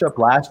that matchup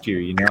last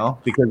year,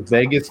 because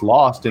Vegas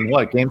lost in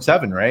Game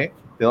 7, right?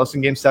 They lost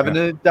in Game 7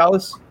 to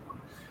Dallas.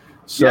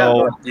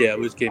 So it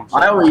was Game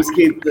 7. I always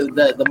keep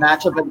the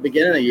matchup at the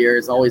beginning of the year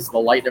is always the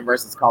Lightning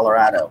versus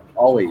Colorado.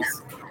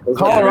 Always.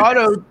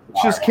 Colorado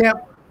just can't.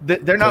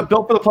 They're not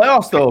built for the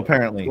playoffs, though.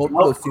 Apparently, both of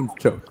those teams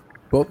choke.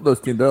 Both of those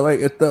teams,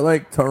 they're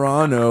like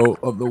Toronto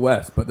of the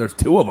West, but there's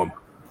two of them.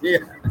 Yeah.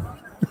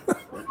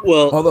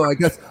 Well, although I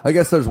guess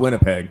there's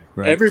Winnipeg,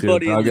 right?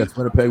 Everybody, I guess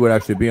Winnipeg would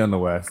actually be on the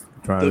West.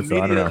 I don't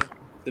know.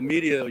 The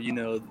media,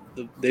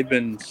 they've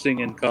been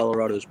singing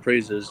Colorado's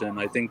praises, and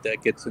I think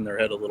that gets in their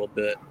head a little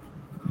bit.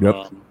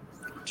 Yep.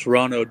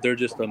 Toronto, they're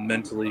just a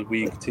mentally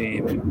weak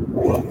team.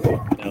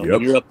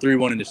 When you're up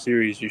 3-1 in the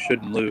series, you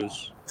shouldn't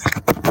lose.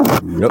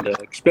 Yep. And,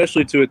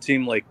 especially to a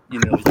team like, you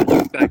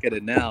look back at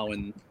it now,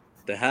 and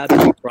the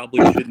Habs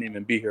probably shouldn't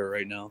even be here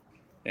right now.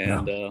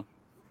 And, a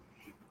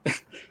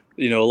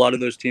lot of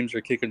those teams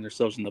are kicking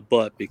themselves in the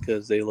butt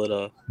because they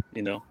let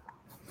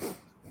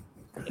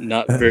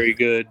not very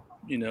good,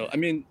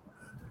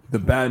 the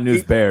Bad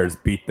News Bears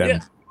beat them.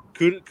 Yeah,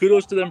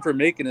 kudos to them for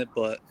making it,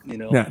 but,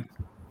 you're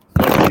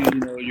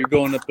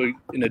going up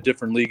in a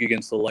different league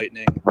against the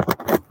Lightning,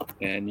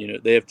 and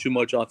they have too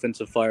much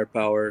offensive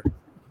firepower,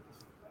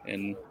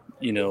 and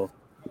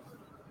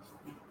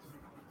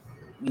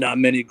not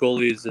many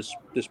goalies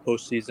this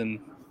postseason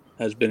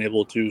has been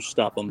able to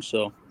stop them.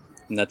 So,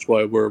 and that's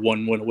why we're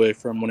 1 win away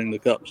from winning the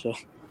cup. So,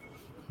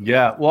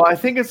 yeah. Well, I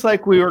think it's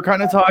like we were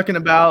kind of talking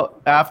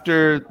about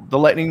after the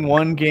Lightning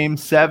won Game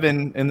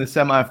 7 in the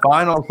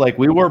semifinals. Like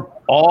we were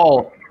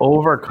all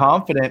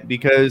overconfident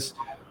because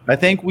I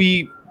think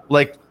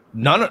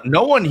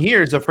no one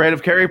here is afraid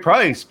of Carey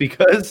Price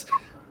because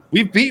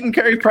we've beaten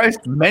Carey Price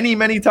many,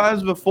 many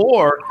times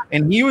before,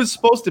 and he was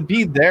supposed to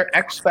be their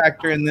X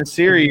factor in this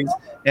series.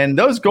 And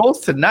those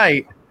goals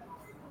tonight,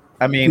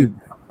 I mean, Dude,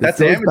 that's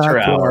back amateur to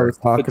what I hour. was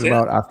talking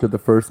about after the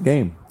first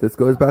game. This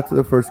goes back to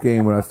the first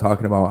game when I was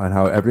talking about and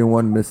how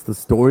everyone missed the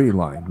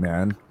storyline,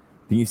 man.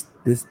 These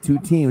two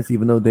teams,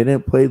 even though they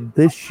didn't play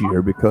this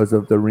year because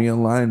of the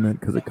realignment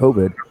because of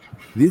COVID,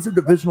 these are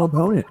divisional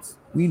opponents.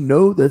 We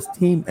know this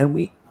team and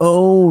we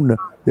own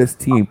this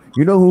team.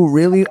 You know who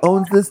really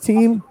owns this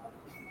team?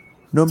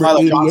 Number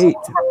 88.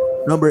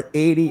 Number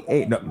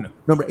 88. No,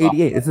 number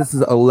 88. This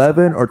is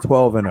 11 or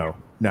 12-0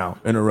 now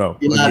in a row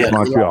against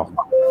Montreal.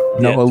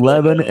 No,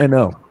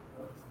 11-0.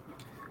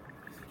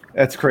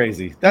 That's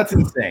crazy. That's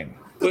insane.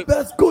 The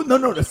best goal.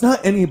 No, that's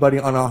not anybody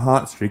on a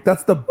hot streak.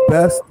 That's the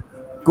best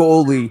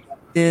goalie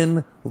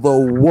in the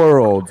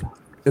world.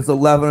 Is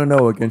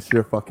 11-0 against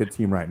your fucking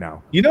team right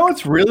now. You know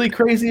what's really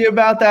crazy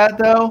about that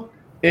though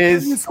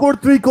is you scored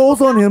 3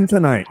 goals on him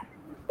tonight.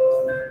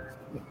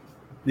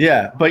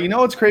 Yeah, but you know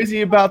what's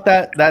crazy about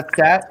that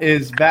stat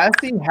is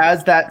Vasi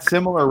has that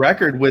similar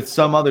record with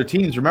some other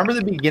teams. Remember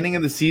the beginning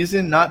of the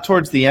season, not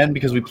towards the end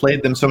because we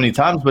played them so many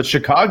times, but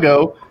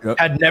Chicago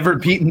had never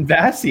beaten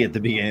Vasi at the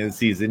beginning of the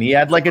season. He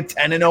had like a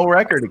 10-0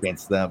 record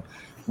against them.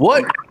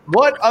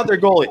 What other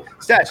goalie?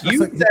 Stats, you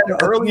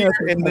said earlier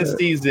in this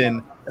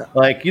season,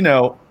 like, you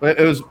know, it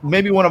was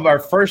maybe one of our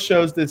first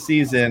shows this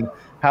season,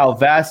 how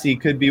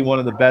Vasi could be one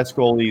of the best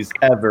goalies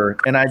ever.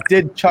 And I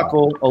did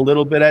chuckle a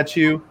little bit at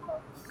you.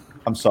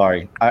 I'm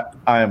sorry.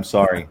 I am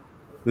sorry.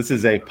 This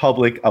is a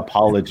public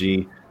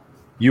apology.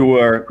 You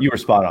were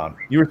spot on.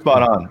 You were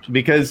spot on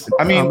because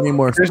I mean,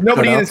 there's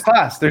nobody in his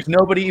class. There's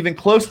nobody even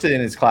close to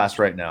in his class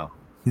right now.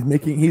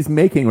 He's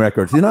making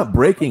records. He's not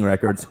breaking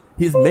records.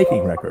 He's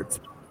making records.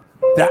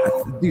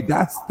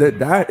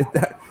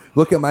 That.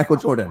 Look at Michael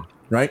Jordan,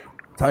 right?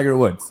 Tiger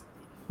Woods,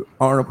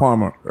 Arnold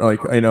Palmer. Like,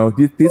 you know,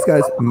 these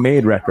guys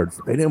made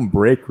records. They didn't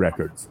break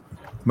records.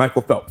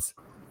 Michael Phelps,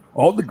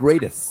 all the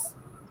greatest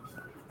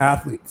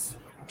athletes.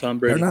 Tom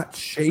Brady. They're not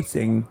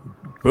chasing,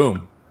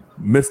 boom,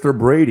 Mr.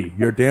 Brady.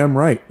 You're damn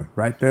right.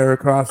 Right there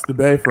across the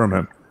bay from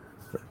him.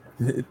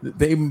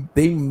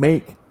 They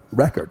make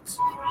records.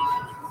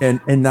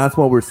 And that's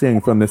what we're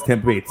seeing from this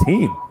Tampa Bay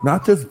team.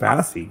 Not just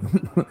Vasi.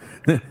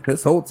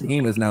 This whole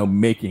team is now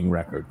making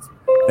records.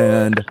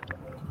 And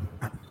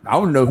I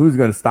don't know who's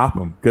going to stop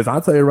them. Because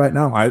I'll tell you right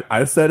now,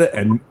 I said it,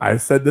 and I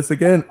said this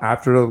again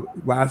after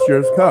last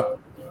year's Cup.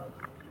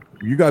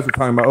 You guys were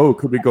talking about,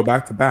 could we go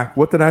back to back?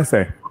 What did I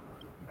say?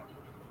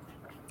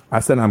 I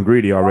said I'm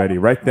greedy already.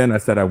 Right then, I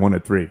said I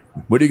wanted 3.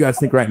 What do you guys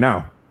think right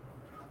now?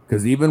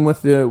 Because even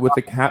with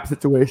the cap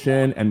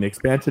situation and the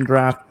expansion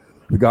draft,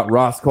 we got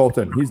Ross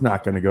Colton. He's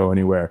not going to go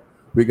anywhere.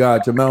 We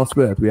got Jamel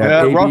Smith. We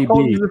have ABB. Ross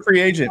Colton's a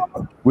free agent.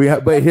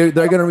 But here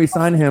they're going to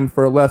re-sign him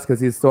for less because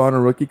he's still on a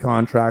rookie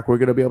contract. We're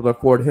going to be able to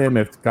afford him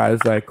if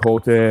guys like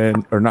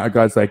Colton or not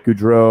guys like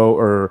Goudreau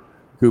or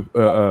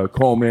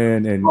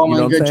Coleman and Coleman, you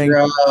know what I'm saying?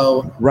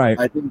 Right.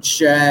 I think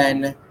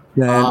Shen,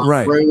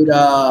 right.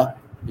 Ruda.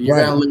 You're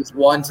going to lose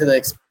one to the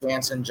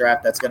expansion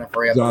draft. That's going to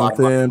free up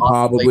Jonathan, a lot of money.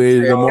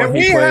 probably. The more Can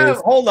we have,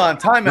 hold on,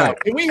 time out.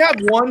 Can we have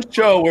one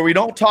show where we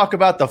don't talk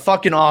about the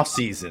fucking off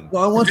season?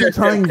 Well, I wasn't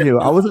trying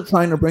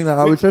to bring that.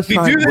 I was just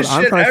trying. We do this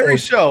shit every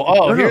show.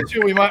 Here's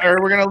who we're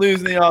going to lose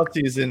in the off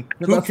season.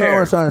 Who That's cares? not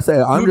what I'm trying to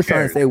say. I'm just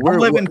trying to say we're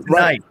living tonight.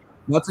 Right.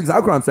 That's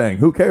exactly what I'm saying.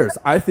 Who cares?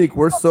 I think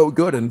we're so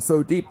good and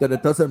so deep that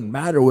it doesn't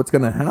matter what's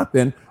going to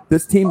happen.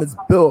 This team is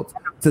built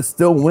to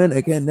still win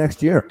again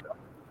next year.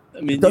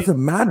 I mean, it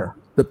doesn't matter.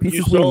 The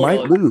pieces we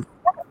might lose.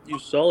 You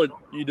saw it,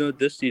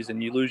 this season.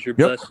 You lose your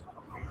best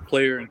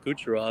player in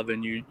Kucherov,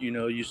 and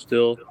you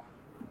still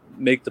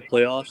make the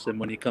playoffs. And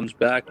when he comes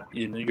back,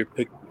 you're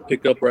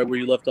pick up right where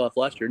you left off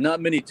last year.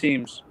 Not many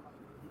teams,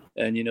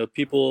 and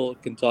people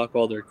can talk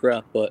all their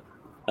crap, but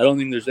I don't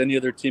think there's any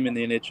other team in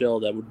the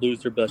NHL that would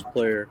lose their best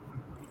player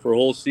for a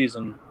whole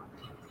season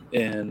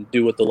and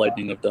do what the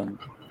Lightning have done.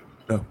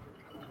 No,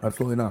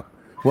 absolutely not.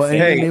 Well,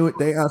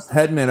 they asked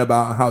Hedman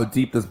about how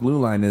deep this blue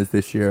line is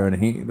this year,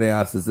 and they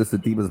asked, "Is this the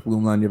deepest blue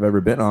line you've ever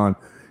been on?"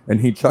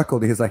 And he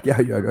chuckled. He's like, "Yeah,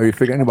 are you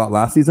forgetting about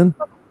last season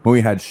when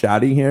we had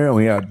Shaddy here, and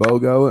we had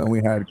Bogo, and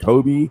we had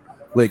Kobe?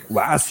 Like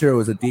last year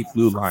was a deep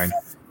blue line,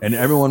 and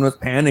everyone was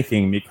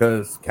panicking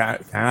because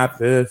cap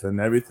this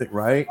and everything,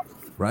 right?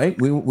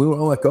 We were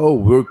all like, oh,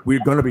 we're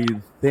going to be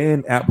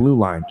thin at blue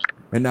line,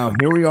 and now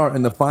here we are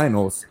in the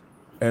finals,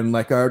 and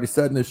like I already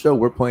said in the show,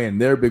 we're playing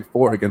their big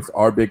 4 against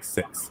our big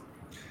 6."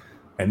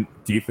 And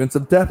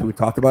defensive depth, we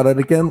talked about it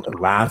again.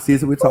 Last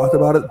season, we talked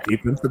about it.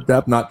 Defensive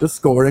depth, not just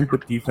scoring,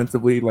 but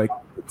defensively, like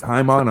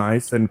time on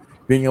ice and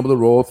being able to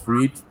roll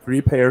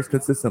three pairs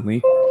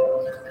consistently.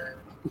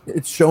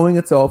 It's showing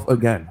itself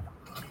again.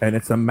 And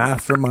it's a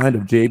mastermind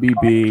of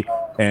JBB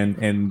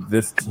and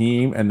this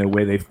team and the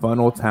way they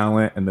funnel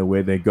talent and the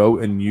way they go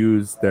and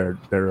use their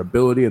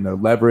ability and their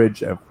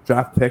leverage of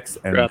draft picks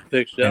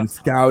and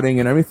scouting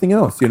and everything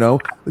else.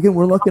 Again,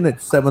 we're looking at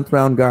 7th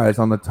round guys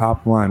on the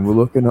top line. We're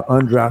looking at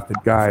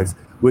undrafted guys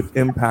with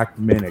impact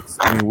minutes.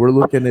 We're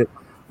looking at,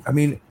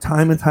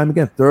 time and time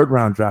again, 3rd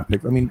round draft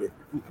picks.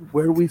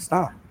 Where do we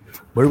stop?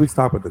 Where do we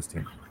stop with this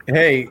team?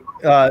 Hey,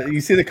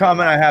 you see the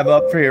comment I have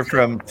up here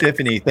from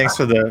Tiffany. Thanks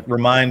for the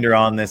reminder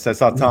on this. I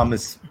saw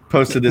Thomas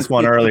posted this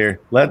one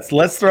earlier.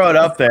 Let's throw it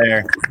up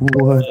there.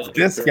 What?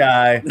 This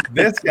guy,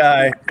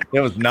 it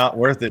was not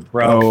worth it,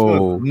 bro.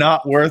 Oh.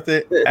 Not worth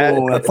it.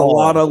 That's a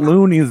lot of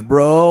loonies,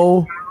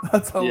 bro.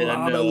 That's a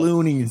lot of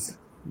loonies.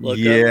 Look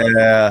Look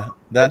at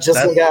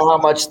how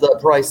much the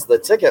price of the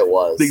ticket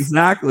was.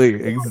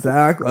 Exactly.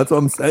 That's what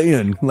I'm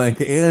saying.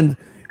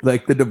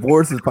 like the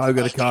divorce is probably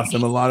going to cost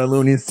him a lot of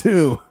loonies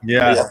too.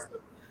 Yeah.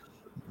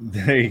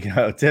 There you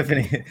go,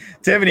 Tiffany.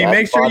 Tiffany, That's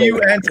make sure funny. you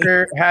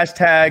enter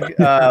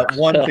hashtag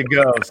one to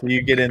go so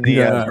you get in the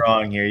Yeah.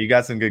 drawing here. You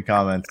got some good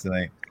comments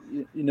tonight.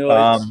 You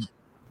know,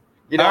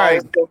 You know, All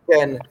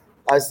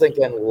I was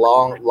thinking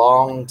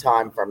long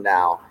time from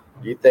now.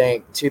 You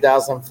think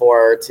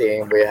 2004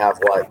 team, we have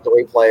what,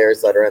 3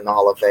 players that are in the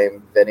Hall of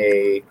Fame,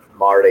 Vinny,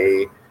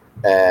 Marty,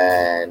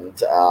 and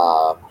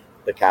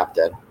the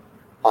captain.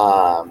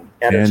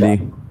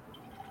 Andy.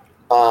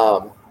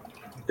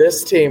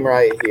 This team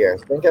right here,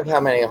 think of how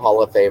many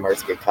Hall of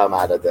Famers could come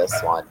out of this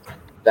one.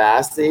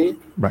 Vassie,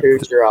 Right.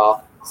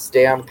 Kucherov,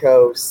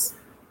 Stamkos,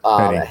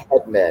 Petty.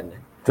 Hedman.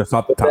 Just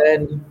off the But top.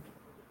 then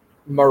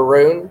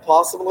Maroon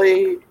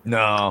possibly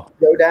No.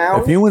 go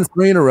down. If he wins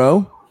 3 in a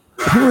row,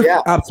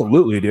 Yeah.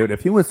 absolutely, dude.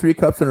 If he wins 3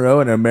 cups in a row,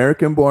 an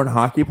American-born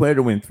hockey player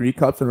to win 3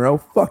 cups in a row,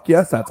 fuck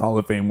yes, that's Hall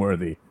of Fame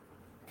worthy.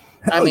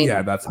 Hell mean-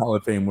 yeah, that's Hall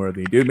of Fame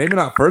worthy, dude. Maybe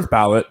not first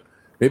ballot,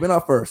 maybe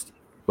not first,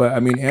 but I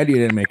mean, Andy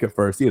didn't make it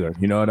first either.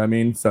 You know what I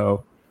mean?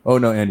 So, oh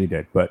no, Andy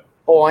did, but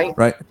Point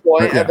right,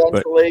 yeah, but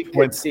eventually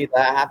could see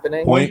that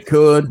happening. Point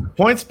could.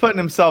 Point's putting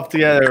himself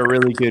together a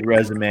really good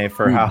resume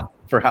for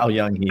how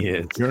young he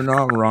is. You're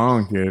not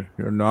wrong, dude.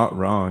 You're not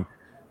wrong.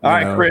 All You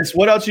right, know? Chris,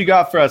 what else you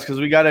got for us? Because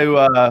we got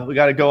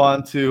to go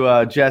on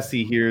to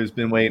Jesse here, who's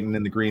been waiting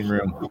in the green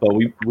room. But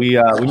we missed you,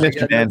 I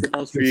got man. nothing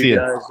else for Good to you see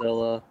guys.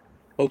 I'll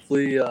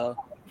hopefully,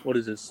 what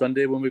is it,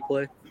 Sunday when we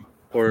play?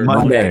 Or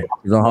Monday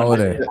is a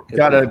holiday,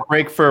 Got a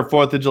break for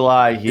 4th of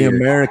July the here.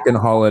 American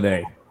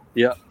holiday.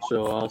 Yeah,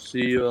 so I'll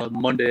see you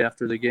Monday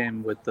after the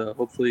game with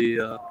hopefully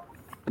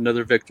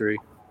another victory.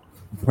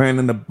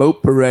 Planning the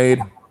boat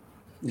parade.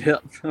 Yeah.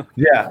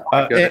 Yeah,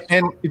 Okay.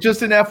 and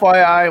just an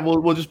FYI,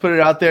 we'll just put it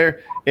out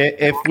there.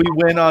 If we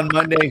win on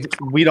Monday,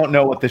 we don't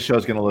know what the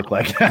show's going to look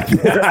like.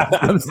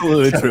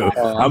 Absolutely true.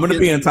 I'm going to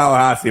be in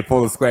Tallahassee,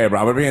 full disclaimer.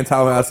 I'm going to be in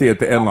Tallahassee at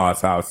the in-laws'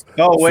 house.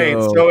 Oh wait,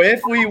 so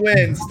if we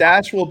win,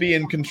 Stash will be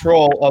in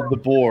control of the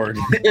board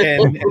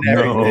and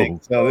everything.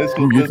 So this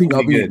will, You this think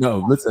will I'll be be? good. No,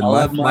 listen. I'll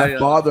My, have my my,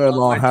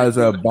 father-in-law my has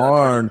ticket a in the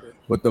barn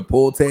with a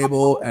pool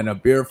table and a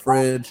beer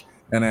fridge,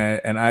 and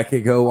I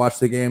could go watch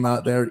the game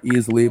out there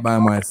easily by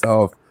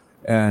myself.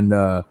 And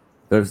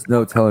there's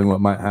no telling what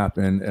might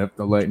happen if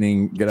the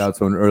Lightning get out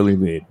to an early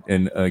lead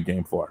in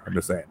Game 4. I'm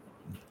just saying.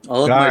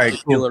 I'll have All my right,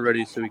 tequila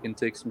ready so we can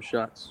take some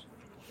shots.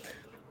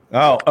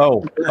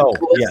 Oh, yeah.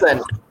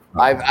 Listen,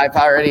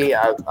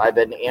 I've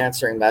been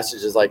answering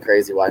messages like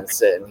crazy while I'm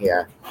sitting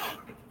here.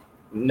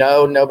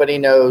 No, nobody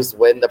knows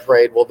when the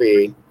parade will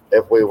be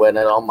if we win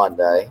it on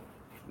Monday.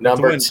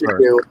 Number win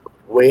 2,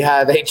 we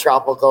have a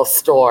tropical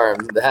storm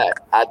that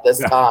at this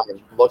time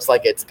looks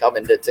like it's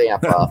coming to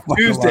Tampa.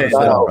 Tuesday.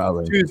 No.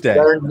 Probably. Tuesday.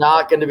 They're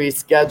not going to be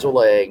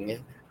scheduling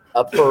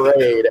a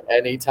parade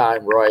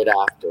anytime right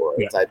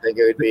afterwards. I think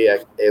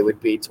it would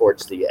be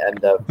towards the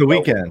end of The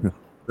weekend.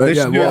 But They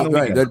yeah, should do it on well, the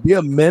right. weekend. There'd be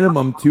a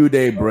minimum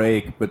 2-day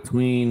break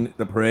between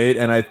the parade,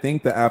 and I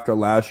think that after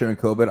last year in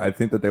COVID, I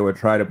think that they would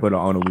try to put it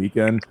on a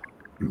weekend.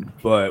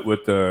 But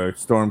with the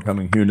storm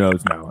coming, who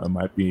knows now? It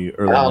might be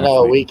early. I don't next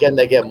know. week. Weekend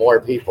they get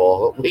more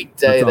people.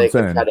 Weekday That's what they I'm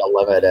can saying. try to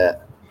limit it.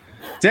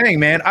 Dang,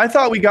 man. I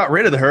thought we got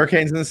rid of the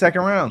Hurricanes in the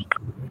second round.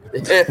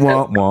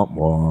 Womp, womp,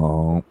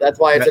 womp. That's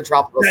why it's a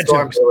tropical that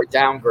storm. jokes. They were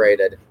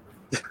downgraded.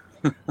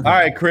 All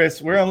right,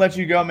 Chris, we're gonna let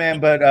you go,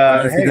 man. But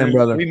Thanks hey, again,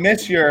 brother. we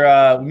miss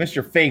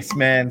your face,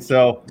 man.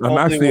 So I'm hopefully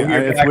actually, we'll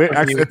hear it's back weird. from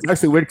Actually, you. it's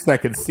actually weird because I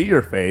can see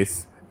your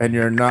face, and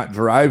you're not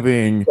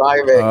driving.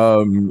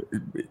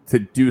 To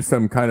do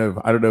some kind of,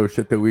 I don't know,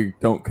 shit that we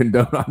don't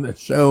condone on the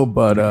show,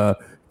 but to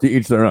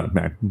each their own,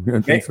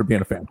 man. Thanks for being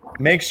a fan.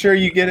 Make sure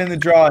you get in the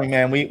drawing,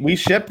 man. We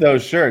ship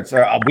those shirts,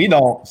 or we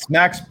don't.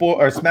 Smack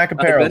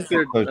Apparel. I've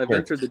ship those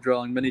entered shirts. the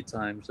drawing many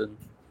times, and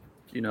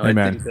Hey, I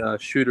man. think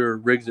Shooter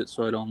rigs it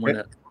so I don't win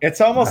it. It's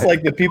almost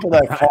like the people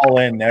that call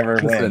in never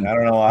Listen, win. I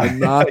don't know why. I'm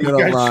not You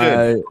gonna guys lie.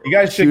 should. You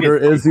guys should Shooter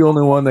get. is the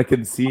only one that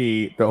can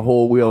see the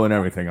whole wheel and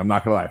everything. I'm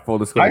not gonna lie. Full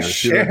disclosure. I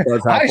Shooter share,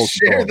 does have I full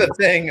share control. the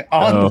thing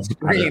on Oh, the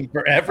screen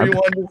for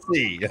everyone to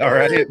see. All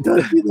right.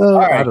 All All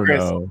right, don't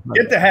Chris. know.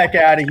 Get the heck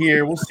out of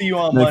here. We'll see you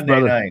on Thanks, Monday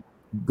brother. night.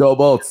 Go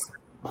Bolts.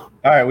 All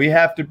right. We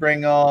have to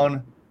bring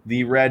on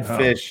the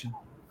redfish,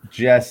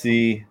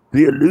 Jesse.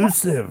 The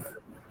elusive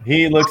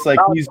He looks like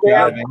he's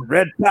driving.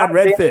 red pod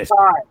redfish.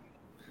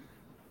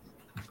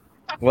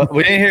 What?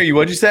 We didn't hear you.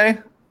 What'd you say?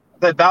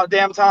 About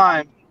damn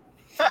time.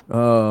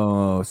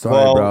 Oh, sorry,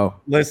 Well, bro.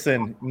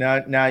 listen.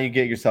 Now you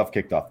get yourself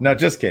kicked off. No,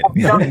 just kidding.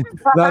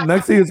 Now,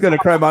 next thing he's gonna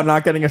cry about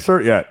not getting a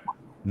shirt yet.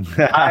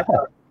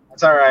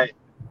 That's all right.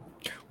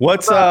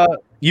 What's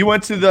You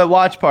went to the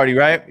watch party,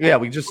 right? Yeah,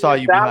 we just saw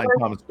you That behind was-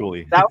 Thomas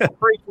Cooley. That was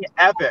freaking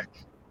epic.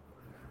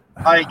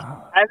 Like,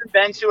 I haven't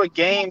been to a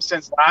game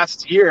since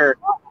last year,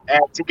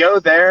 and to go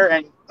there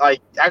and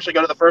like actually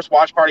go to the first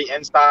watch party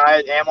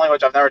inside Amalie,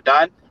 which I've never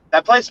done,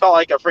 that place felt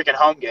like a freaking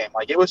home game.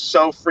 Like, it was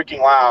so freaking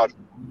loud,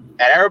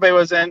 and everybody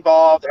was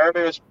involved.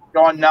 Everybody was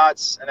going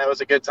nuts, and it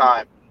was a good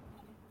time.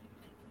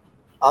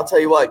 I'll tell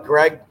you what,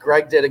 Greg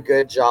did a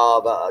good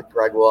job,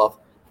 Greg Wolf,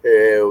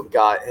 who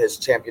got his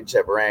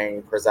championship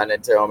ring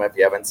presented to him. If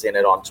you haven't seen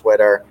it on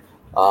Twitter,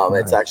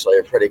 it's actually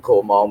a pretty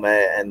cool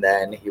moment. And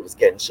then he was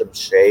getting some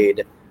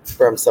shade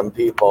from some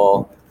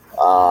people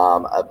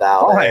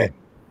about it.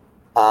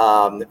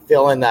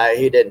 Feeling that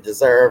he didn't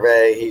deserve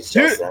it. He's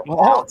just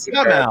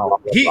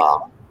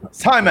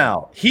time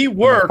out. He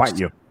works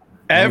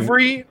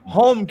every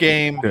home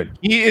game. Good.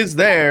 He is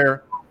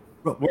there.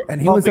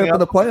 And he was there for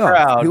the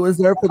playoffs. He was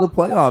there for the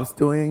playoffs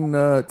doing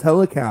the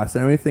telecast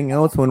and everything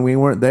else when we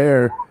weren't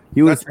there.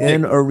 He was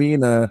in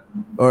arena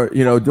or,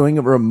 doing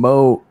a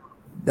remote.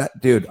 That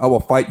dude, I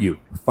will fight you.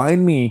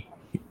 Find me.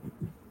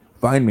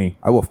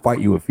 I will fight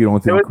you if you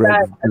don't think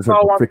Craig is a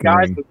freaking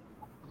ring.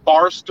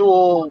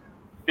 Barstool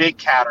Big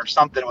Cat or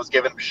something was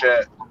giving him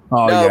shit.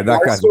 Oh, no, yeah,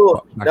 that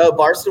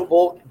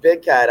Barstool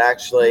Big Cat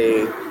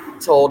actually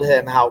told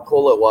him how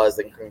cool it was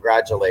and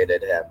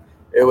congratulated him.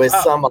 It was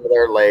some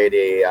other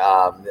lady.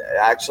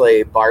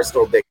 Actually,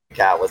 Barstool Big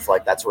Cat was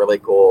like, "That's really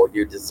cool.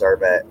 You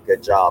deserve it.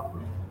 Good job."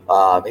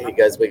 He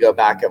goes, "We go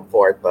back and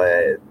forth,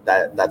 but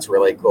that's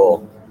really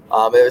cool."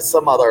 It was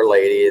some other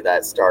lady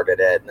that started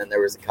it, and then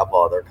there was a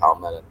couple other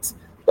comments.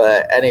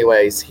 But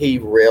anyways, he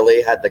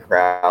really had the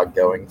crowd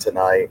going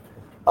tonight.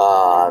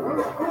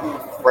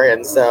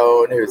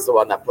 Franzone, who's the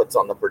one that puts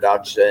on the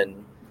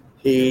production,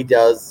 he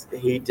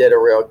did a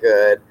real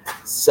good.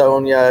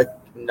 Sonia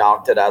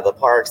knocked it out of the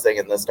park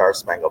singing the Star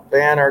Spangled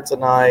Banner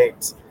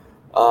tonight.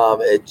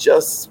 It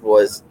just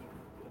was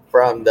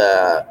from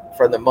the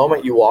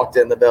moment you walked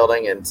in the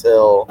building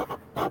until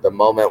the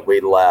moment we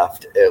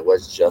left, it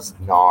was just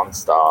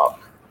nonstop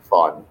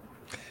fun.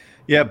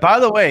 Yeah, by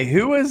the way,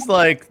 who was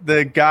like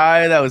the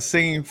guy that was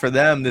singing for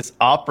them, this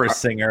opera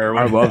singer?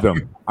 I loved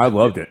him. I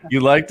loved it. You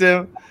liked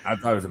him? I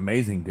thought it was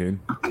amazing, dude.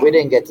 We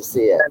didn't get to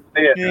see it.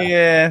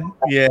 Yeah,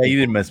 you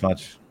didn't miss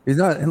much. He's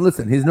not, and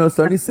listen, he's no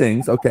son, he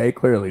sings. Okay,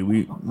 clearly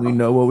we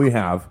know what we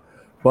have,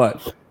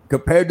 but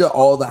compared to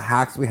all the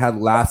hacks we had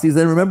last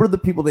season, remember the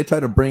people they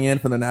tried to bring in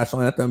for the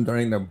national anthem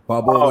during the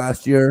bubble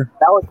last year?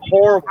 That was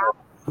horrible.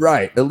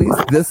 Right. At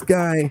least this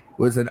guy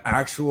was an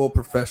actual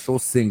professional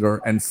singer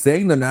and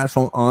sang the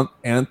national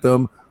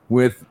anthem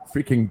with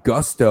freaking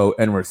gusto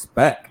and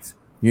respect.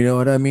 You know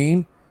what I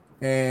mean?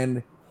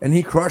 And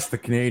he crushed the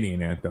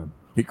Canadian anthem.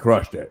 He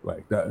crushed it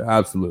like that.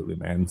 Absolutely,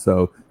 man.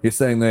 So he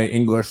sang the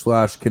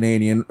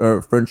English/Canadian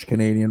or French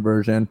Canadian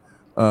version.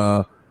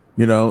 And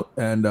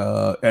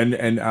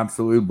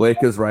absolutely,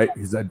 Blake is right.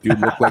 He's that dude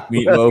looked like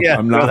Meatloaf. Yeah,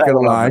 I'm not gonna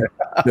lie.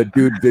 The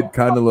dude did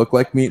kind of look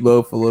like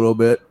Meatloaf a little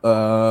bit.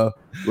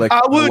 Like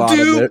I would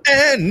do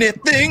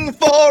anything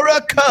for a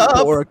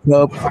cup.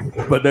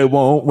 But they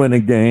won't win a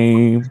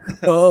game.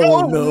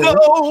 Oh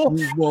no,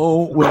 we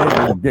won't win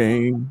a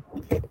game.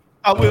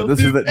 I will. This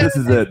is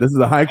it. This is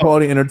the high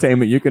quality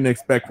entertainment you can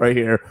expect right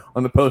here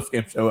on the post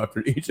game show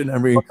after each and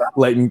every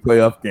Lightning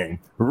playoff game.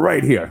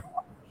 Right here.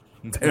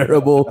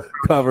 Terrible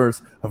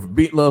covers of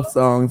Meatloaf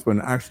songs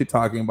when actually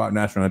talking about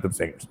national anthem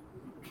singers.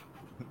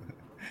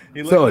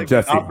 He looked like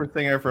Jesse, an opera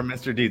singer from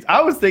Mr. Deeds.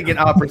 I was thinking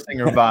opera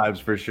singer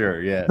vibes for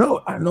sure. Yeah.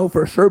 No, I know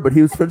for sure, but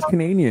he was French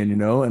Canadian,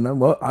 and I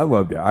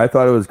loved it. I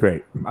thought it was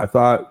great. I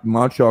thought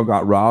Montreal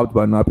got robbed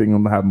by not being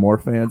able to have more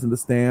fans in the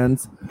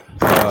stands.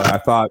 I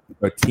thought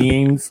the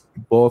teams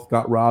both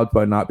got robbed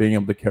by not being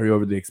able to carry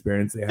over the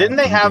experience they had. Didn't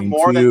they have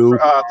more than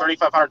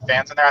 3,500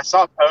 fans in there? I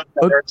saw a post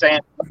that they're saying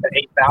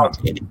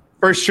 8,000.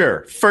 For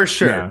sure.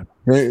 Yeah.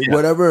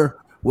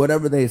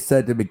 Whatever they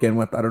said to begin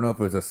with, I don't know if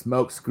it was a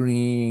smoke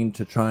screen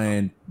to try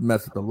and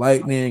mess with the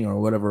Lightning or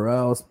whatever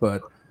else,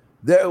 but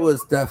there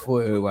was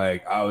definitely,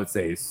 like, I would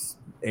say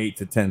 8,000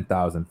 to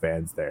 10,000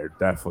 fans there.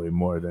 Definitely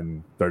more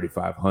than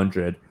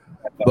 3,500.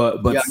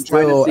 But yeah,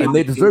 still, and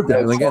they deserved it.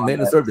 And again, they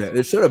deserved it.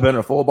 It should have been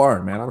a full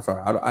barn, man. I'm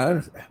sorry.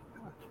 I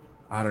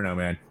don't know,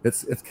 man.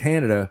 It's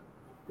Canada.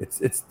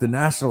 It's the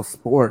national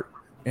sport,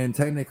 and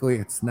technically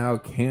it's now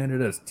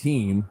Canada's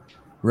team,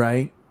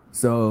 right?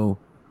 So.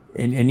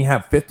 And you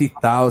have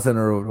 50,000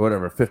 or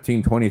whatever,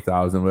 15,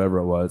 20,000, whatever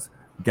it was,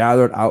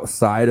 gathered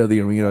outside of the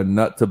arena,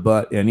 nut to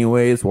butt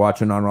anyways,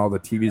 watching on all the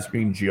TV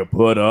screens you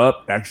put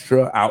up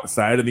extra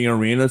outside of the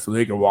arena so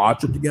they can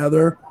watch it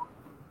together.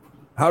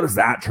 How does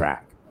that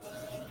track?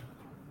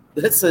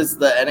 This is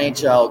the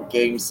NHL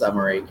game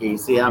summary. Can you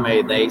see how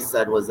many they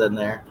said was in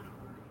there?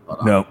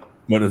 No.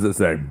 What does it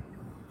say?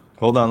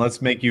 Hold on.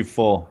 Let's make you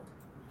full.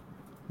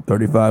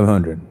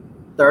 3,500.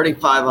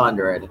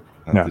 3,500.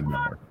 No.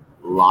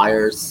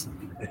 Liars.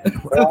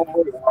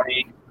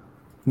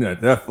 No,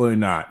 definitely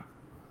not.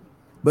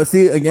 But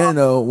see, again,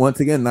 though, once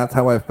again, that's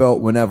how I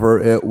felt whenever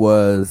it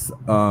was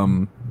our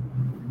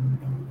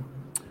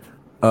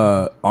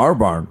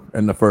barn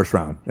in the first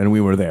round, and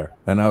we were there.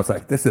 And I was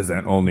like, this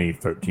isn't only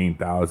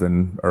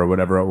 13,000 or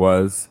whatever it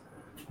was.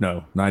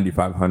 No,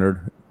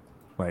 9,500.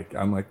 Like,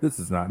 I'm like, this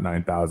is not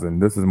 9,000.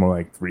 This is more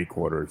like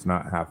 3/4,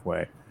 not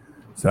halfway.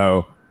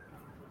 So,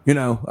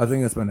 I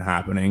think it's been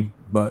happening,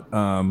 but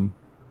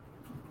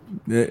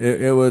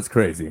It was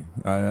crazy.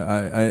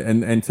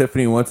 And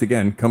Tiffany, once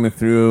again, coming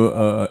through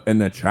in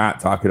the chat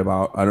talking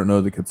about, I don't know,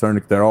 the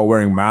concern. They're all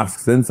wearing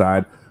masks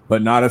inside,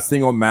 but not a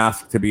single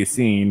mask to be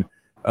seen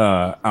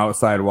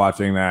outside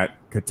watching that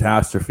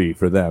catastrophe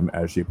for them,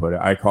 as she put it.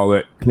 I call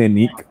it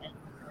clinique.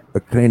 A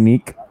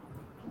clinique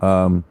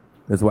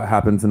is what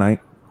happened tonight.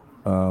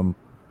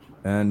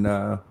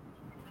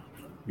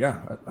 Yeah,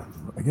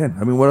 again,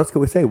 I mean, what else can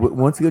we say?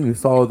 Once again, you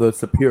saw the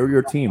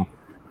superior team.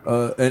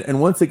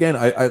 And once again,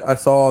 I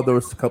saw there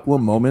was a couple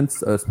of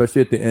moments,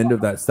 especially at the end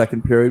of that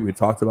second period. We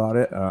talked about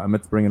it. I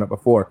meant to bring it up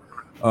before.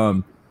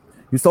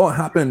 You saw it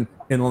happen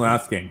in the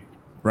last game,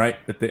 right?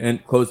 At the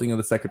end, closing of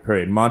the second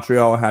period.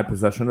 Montreal had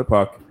possession of the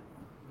puck.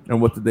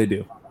 And what did they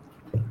do?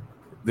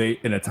 They,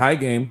 in a tie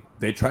game,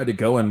 they tried to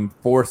go and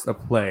force a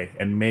play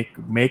and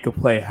make a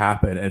play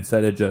happen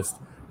instead of just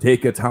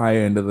take a tie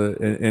into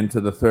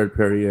the third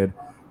period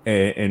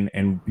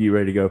and be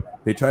ready to go.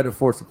 They tried to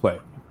force a play.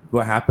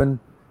 What happened?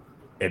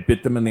 It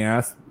bit them in the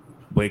ass.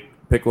 Blake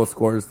Pickle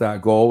scores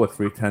that goal with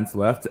 3/10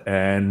 left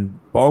and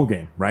ball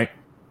game, right?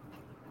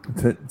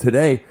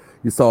 Today,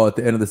 you saw at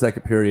the end of the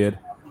second period,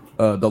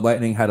 the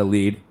Lightning had a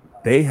lead.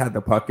 They had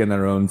the puck in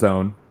their own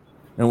zone.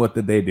 And what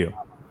did they do?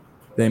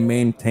 They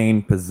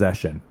maintained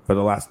possession for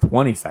the last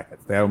 20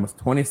 seconds. They had almost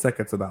 20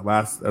 seconds of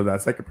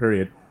that second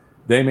period.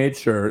 They made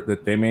sure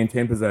that they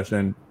maintained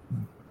possession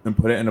and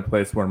put it in a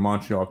place where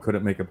Montreal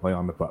couldn't make a play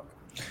on the puck.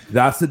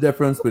 That's the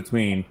difference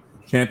between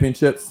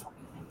champions,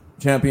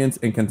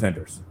 and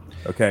contenders.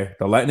 Okay,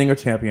 the Lightning are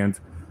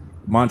champions,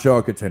 Montreal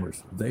are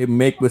contenders. They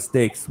make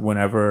mistakes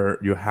whenever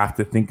you have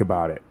to think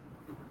about it.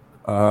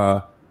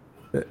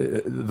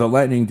 The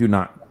Lightning do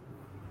not.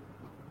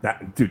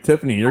 Dude,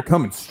 Tiffany, you're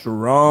coming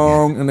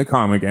strong in the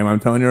comment game. I'm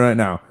telling you right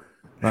now.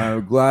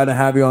 I'm glad to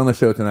have you on the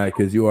show tonight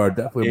because you are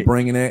definitely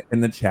bringing it in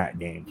the chat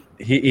game.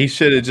 He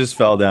should have just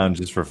fell down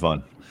just for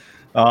fun.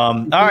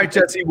 All right,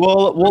 Jesse,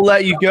 we'll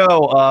let you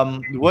go.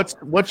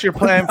 What's your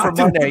plan for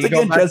Monday?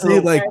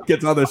 Jesse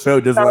gets on the show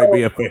just like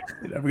be a fan.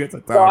 He never gets a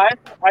time. So I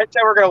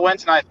said we're gonna win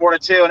tonight,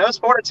 4-2, and it was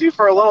 4-2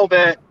 for a little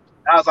bit.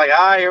 I was like,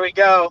 here we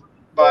go.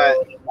 But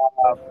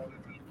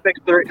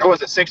 6-3. What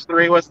was it?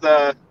 6-3 was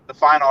the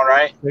final,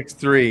 right?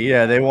 6-3.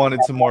 Yeah, they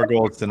wanted some more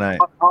goals tonight.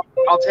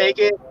 I'll take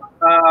it.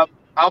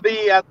 I'll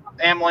be at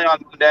Amalie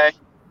on Monday,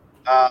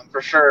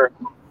 for sure,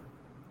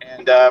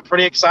 and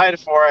pretty excited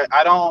for it.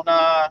 I don't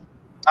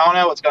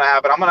know what's gonna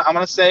happen. I'm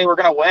gonna say we're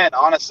gonna win.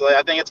 Honestly,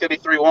 I think it's gonna be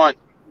 3-1.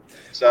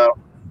 So.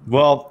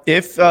 Well,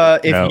 if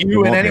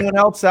you and anyone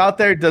else out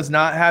there does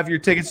not have your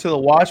tickets to the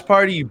watch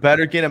party, you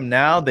better get them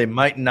now. They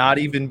might not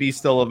even be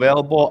still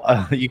available.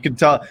 You can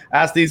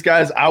ask these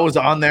guys. I was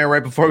on there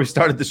right before we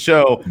started the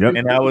show,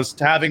 and I was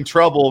having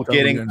trouble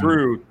getting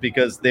through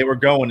because they were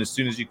going as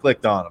soon as you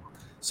clicked on them.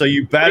 So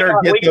you better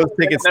get those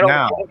tickets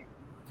now.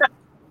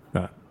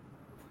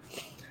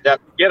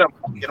 Yep, get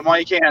them while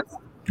you can.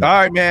 All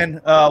right,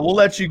 man. We'll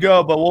let you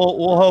go, but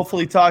we'll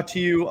hopefully talk to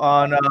you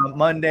on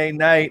Monday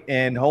night,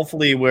 and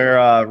hopefully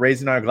we're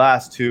raising our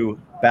glass to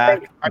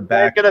back. Are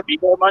you gonna be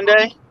there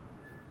Monday?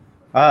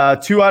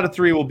 2 out of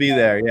 3 will be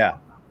there. Yeah.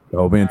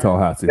 I'll be in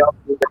Tallahassee.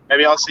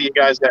 Maybe I'll see you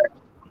guys there.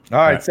 All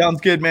right, sounds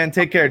good, man.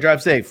 Take care.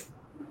 Drive safe.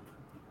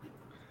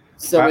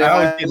 So I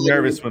always get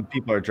nervous when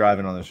people are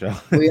driving on the show.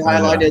 We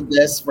highlighted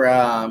this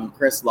from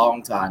Chris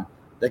Longtime.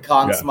 The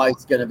Conn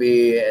Smythe's going to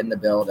be in the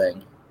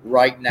building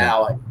right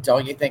now.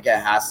 Don't you think it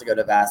has to go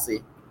to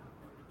Vasi?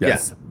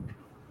 Yes.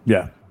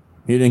 Yeah.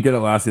 He didn't get it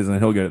last season.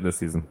 He'll get it this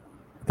season.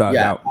 Without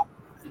doubt.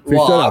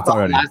 Well, I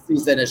thought last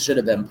season it should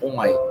have been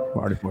Point.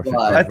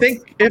 I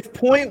think if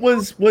Point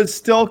was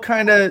still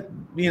kind of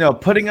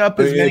putting up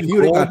as many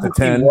goals got to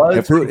 10,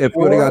 if you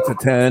would have got to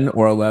 10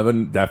 or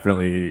 11,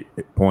 definitely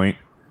Point.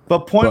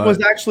 But Point was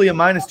actually a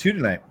 -2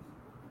 tonight.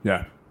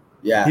 Yeah.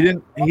 Yeah.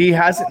 He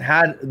hasn't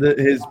had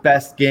his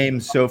best game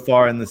so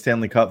far in the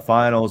Stanley Cup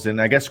Finals, and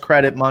I guess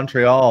credit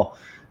Montreal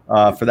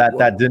for that.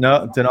 That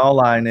Deneau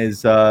line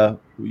is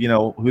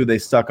who they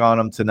stuck on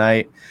him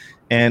tonight,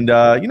 and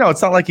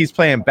it's not like he's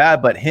playing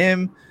bad, but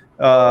him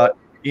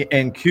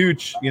and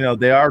Cooch,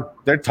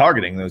 they're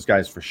targeting those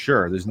guys for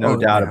sure. There's no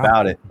doubt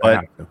about it,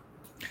 but.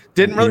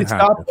 Didn't really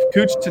stop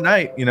Cooch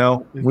tonight, We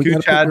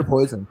Cooch had your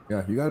poison.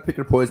 Yeah, you got to pick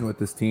your poison with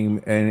this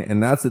team,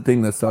 and that's the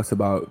thing that sucks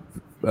about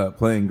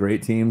playing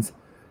great teams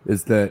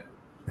is that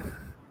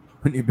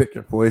when you pick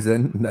your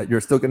poison, that you're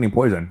still getting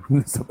poison.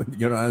 So,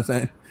 you know what I'm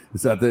saying?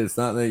 It's not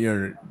that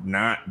you're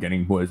not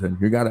getting poison.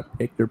 You got to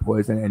pick your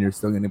poison, and you're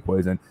still getting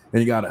poison,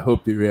 and you got to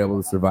hope that you're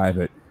able to survive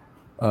it.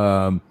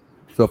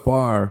 So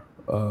far,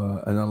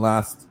 in the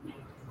last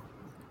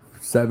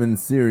 7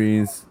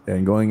 series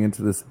and going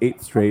into this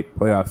 8th straight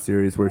playoff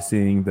series, we're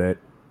seeing that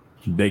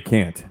they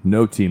can't.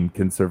 No team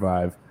can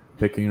survive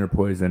picking their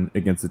poison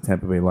against the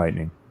Tampa Bay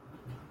Lightning.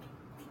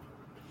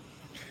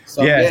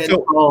 So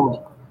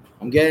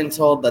I'm getting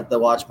told that the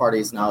watch party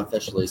is now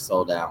officially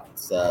sold out.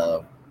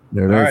 So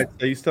all right,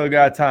 so you still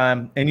got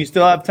time, and you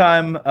still have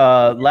time.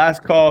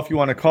 Last call if you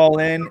want to call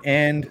in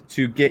and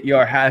to get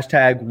your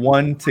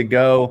 #1 to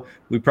go.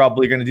 We're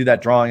probably going to do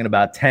that drawing in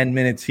about 10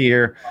 minutes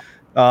here.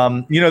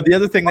 The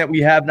other thing that we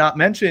have not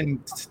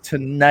mentioned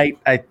tonight,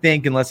 I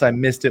think, unless I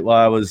missed it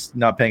while I was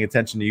not paying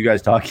attention to you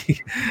guys talking,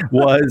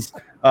 was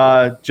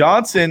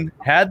Johnson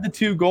had the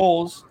 2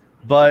 goals,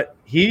 but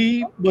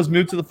he was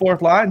moved to the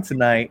fourth line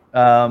tonight,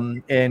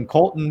 and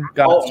Colton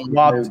got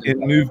swapped and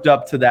moved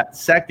up to that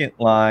second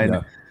line.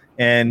 Yeah.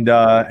 And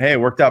hey, it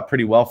worked out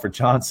pretty well for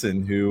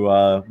Johnson, who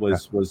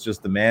was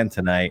just the man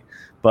tonight.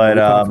 But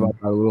we talked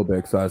about that a little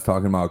bit. So I was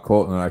talking about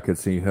Colton, and I could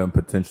see him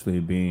potentially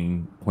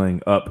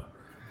playing up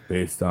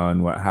based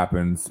on what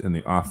happens in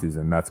the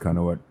offseason. That's kind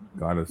of what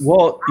got us.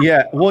 Well,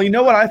 yeah. Well, you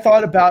know what I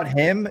thought about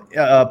him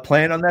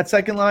playing on that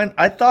second line?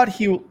 I thought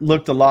he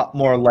looked a lot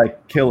more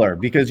like Killer,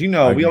 because we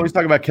always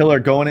talk about Killer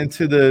going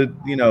into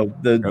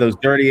those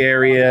dirty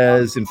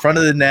areas in front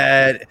of the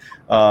net,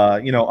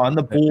 on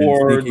the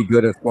board. Sneaky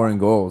good at scoring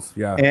goals.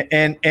 Yeah.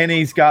 And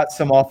he's got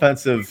some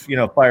offensive,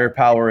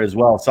 firepower as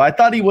well. So I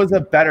thought he was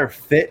a better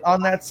fit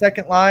on that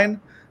second line.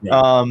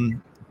 Yeah.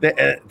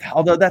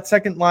 Although that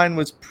second line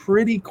was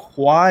pretty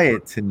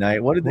quiet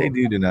tonight. What did they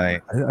do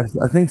tonight?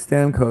 I think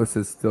Stamkos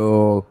is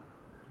still.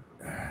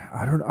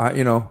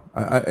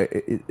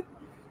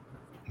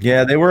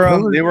 Yeah, they were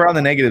on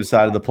the negative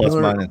side of the plus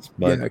minus.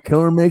 But yeah,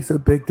 Killer makes a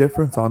big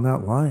difference on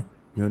that line.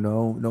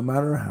 No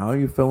matter how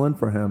you fill in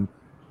for him.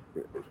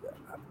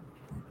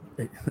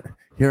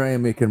 Here I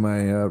am making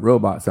my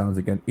robot sounds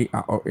again,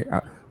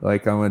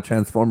 like I'm a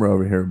transformer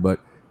over here, but.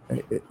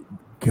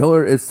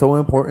 Killer is so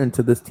important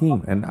to this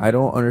team, and I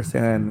don't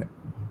understand,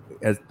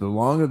 as the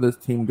longer this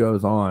team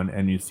goes on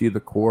and you see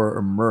the core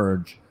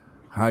emerge,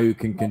 how you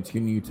can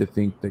continue to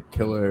think that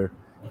Killer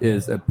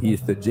is a piece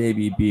that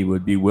JBB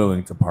would be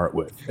willing to part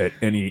with at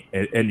any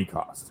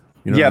cost.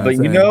 But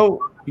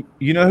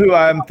you know who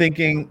I'm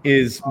thinking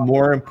is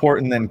more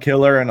important than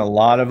Killer and a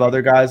lot of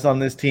other guys on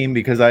this team,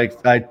 because I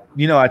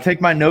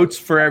take my notes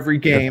for every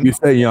game. If you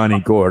say Yanni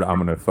Gourde, I'm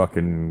gonna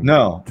fucking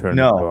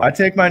I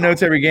take my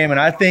notes every game, and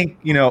I think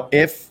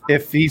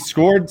if he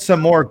scored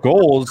some more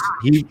goals,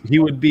 he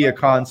would be a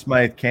Conn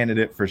Smythe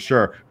candidate for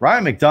sure.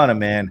 Ryan McDonagh,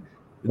 man.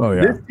 Oh,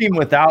 yeah. This team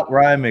without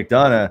Ryan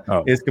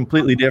McDonagh is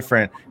completely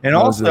different, and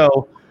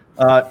also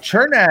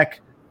Cernak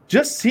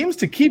just seems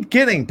to keep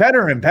getting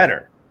better and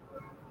better.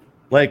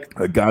 Like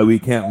a guy we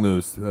can't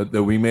lose.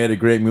 That we made a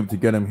great move to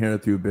get him here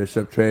through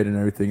Bishop trade and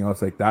everything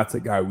else. Like, that's a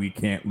guy we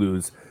can't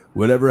lose.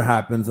 Whatever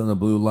happens on the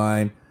blue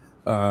line,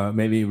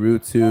 maybe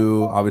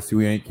Ruutu. Obviously,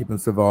 we ain't keeping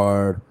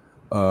Savard.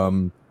 I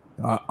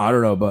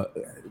don't know, but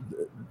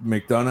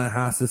McDonagh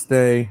has to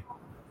stay,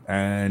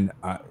 and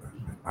I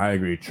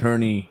agree.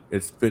 Cherney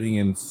is fitting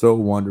in so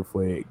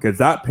wonderfully, because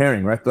that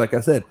pairing, right? Like I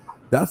said,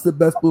 that's the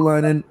best blue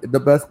line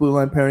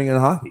pairing in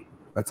hockey.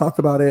 I talked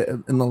about it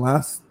in the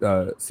last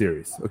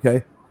series.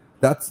 Okay.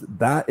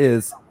 That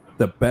is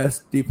the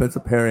best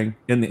defensive pairing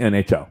in the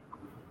NHL.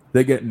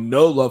 They get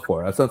no love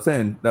for it. That's what I'm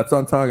saying. That's what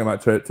I'm talking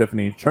about,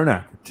 Tiffany.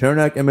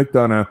 Cernak and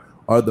McDonagh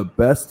are the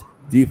best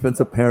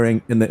defensive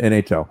pairing in the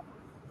NHL.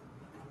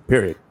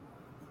 Period.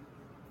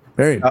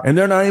 And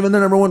they're not even the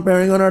number one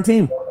pairing on our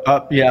team.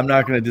 Yeah, I'm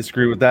not going to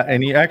disagree with that.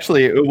 And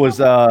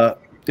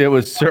it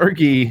was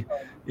Sergei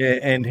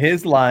and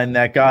his line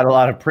that got a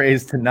lot of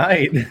praise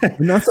tonight.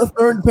 And that's a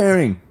third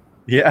pairing.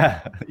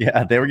 Yeah,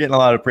 they were getting a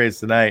lot of praise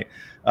tonight.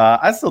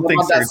 I still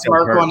think that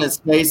smirk on his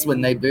face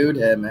when they booed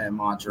him in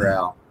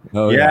Montreal.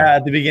 Oh, yeah,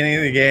 at the beginning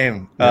of the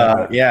game.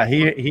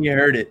 He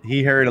heard it.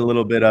 He heard a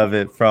little bit of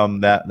it from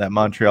that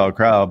Montreal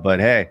crowd. But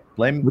hey,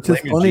 which is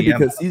funny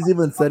because he's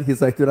even said,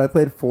 he's like, dude, I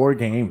played 4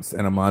 games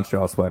in a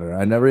Montreal sweater.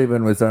 I never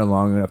even was there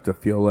long enough to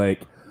feel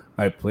like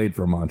I played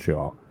for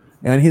Montreal.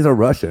 And he's a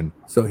Russian,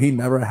 so he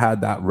never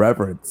had that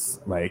reverence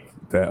like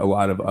that a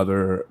lot of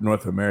other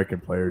North American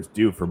players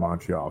do for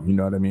Montreal. You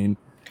know what I mean?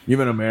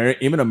 Even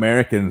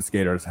American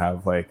skaters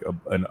have like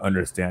an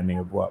understanding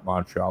of what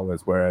Montreal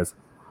is, whereas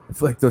I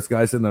feel like those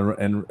guys in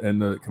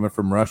the coming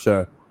from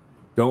Russia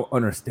don't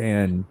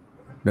understand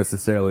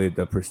necessarily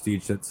the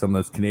prestige that some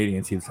of those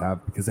Canadian teams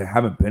have, because they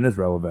haven't been as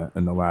relevant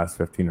in the last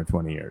 15 or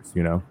 20 years.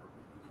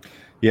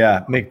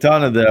 Yeah,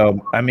 McDonagh,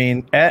 though, I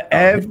mean,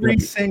 every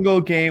single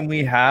game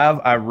we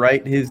have, I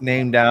write his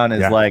name down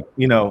as I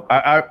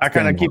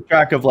kind of keep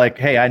track of like,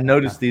 hey, I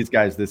noticed these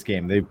guys this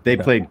game. They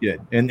played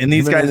good. And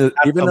these guys,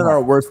 even in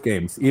our worst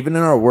games,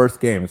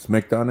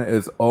 McDonagh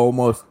is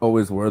almost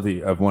always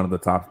worthy of one of the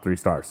top 3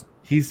 stars.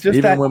 He's just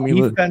even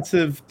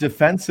that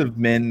defensive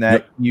man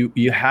that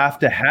you have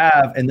to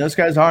have, and those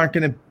guys aren't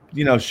going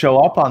to show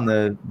up on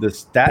the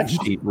stat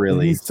sheet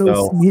really. He's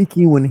so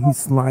sneaky when he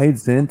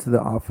slides into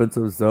the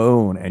offensive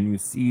zone, and you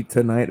see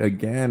tonight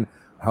again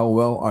how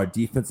well our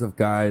defensive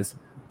guys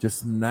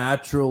just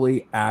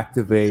naturally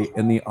activate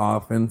in the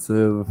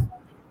offensive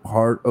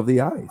part of the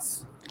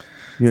ice.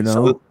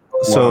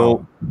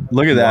 So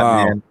look at that,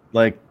 man.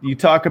 Like, you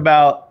talk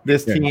about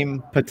this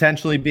team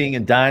potentially being a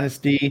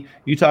dynasty.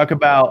 You talk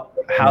about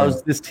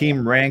how's this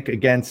team rank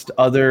against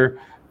other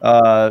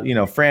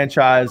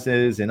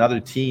franchises and other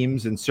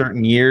teams in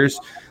certain years.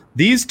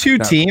 These two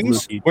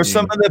teams were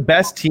some of the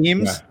best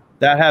teams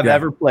that have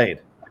ever played.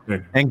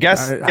 And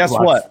guess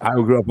what? I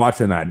grew up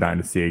watching that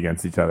dynasty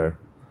against each other.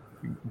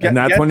 And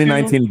that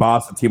 2019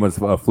 Boston team was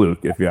a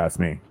fluke, if you ask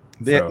me.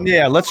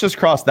 Yeah, let's just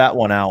cross that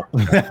one out.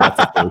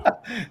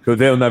 So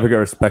they'll never get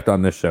respect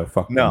on this show.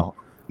 Fuck no.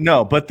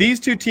 No, but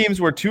these two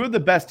teams were two of the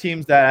best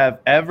teams that have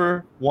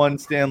ever won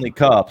Stanley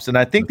Cups, and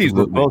I think these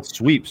were both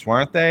sweeps,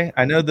 weren't they?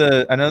 I know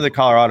the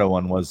Colorado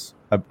one was.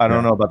 I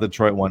don't know about the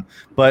Detroit one,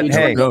 but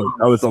hey, no,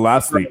 that was the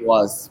last sweep.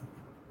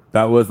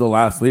 That was the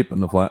last sweep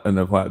in the flat.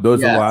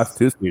 Those are the last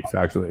two sweeps,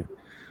 actually.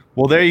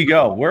 Well, there you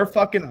go. We're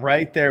fucking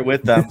right there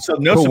with them. So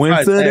no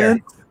surprise there.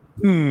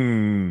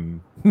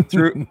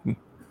 Through.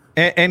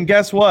 And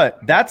guess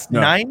what? That's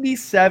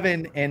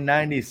 97 and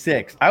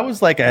 96. I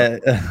was like I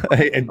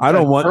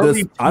don't want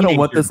this. I don't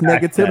want this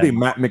negativity,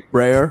 Matt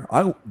McBrayer.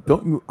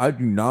 I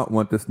do not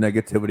want this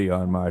negativity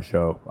on my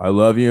show. I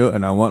love you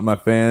and I want my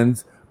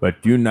fans,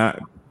 but do not.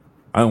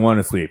 I don't want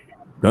to sleep.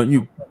 Don't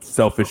you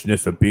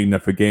selfishness of being there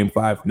for Game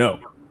 5? No,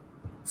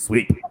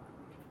 sleep.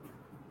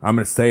 I'm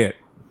gonna say it.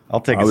 I'll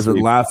take. I was the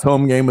last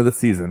home game of the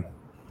season.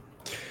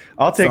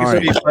 I'll take a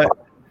sleep.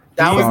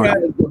 That was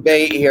the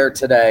debate here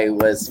today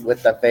was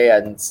with the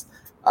fans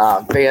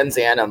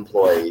and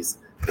employees,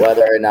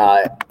 whether or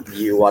not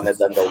you wanted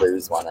them to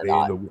lose one or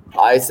not.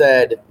 I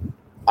said,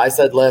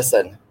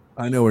 listen.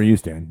 I know where you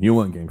stand. You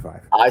won Game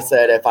 5. I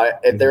said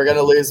if they were going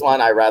to lose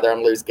one, I'd rather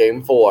them lose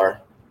Game 4.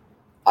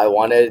 I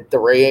wanted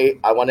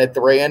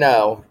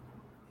 3-0.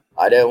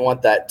 I didn't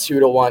want that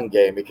 2-1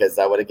 game because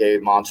that would have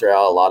gave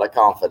Montreal a lot of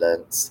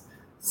confidence.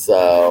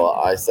 So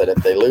I said if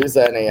they lose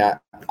any,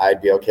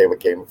 I'd be okay with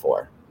Game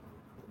 4.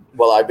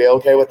 Will I be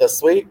okay with the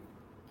sweep?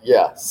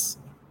 Yes.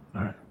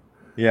 All right.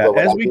 Yeah,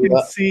 as we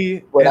can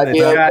see, would I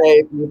be okay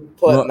if you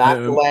put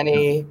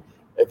McElhinney?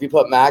 If you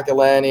put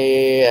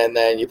McElhinney and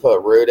then you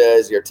put Ruda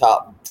as your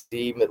top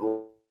team.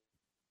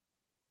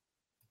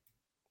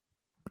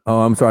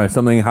 Oh, I'm sorry.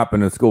 Something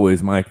happened at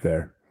Schooley's mic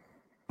there.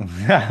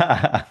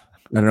 I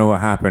don't know what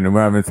happened.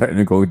 We're having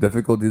technical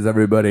difficulties,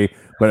 everybody.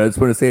 But I just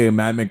want to say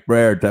Matt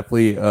McBrayer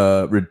definitely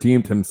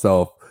redeemed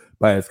himself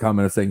by his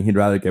comment of saying he'd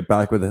rather get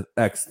back with his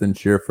ex than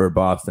cheer for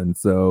Boston.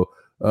 So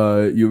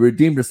you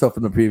redeemed yourself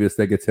from the previous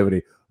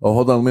negativity. Oh,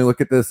 hold on. Let me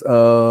look at this.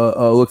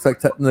 Looks like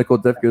technical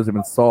difficulties have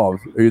been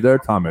solved. Are you there,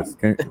 Thomas?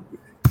 Can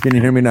you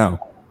hear me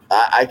now?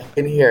 I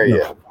can hear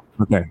you.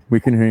 Okay,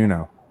 we can hear you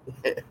now.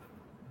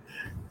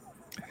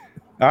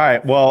 All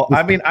right. Well,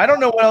 I mean, I don't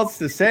know what else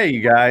to say,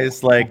 you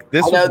guys. Like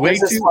this was way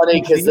too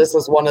funny because this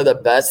was one of the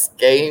best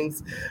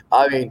games.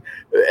 I mean,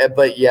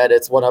 but yet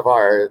it's one of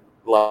our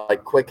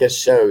quickest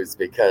shows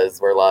because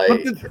we're like,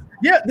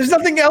 there's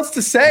nothing else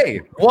to say.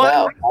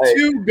 1,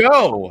 2,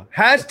 go.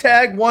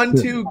 Hashtag 1,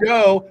 2,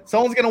 go.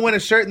 Someone's gonna win a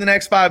shirt in the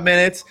next 5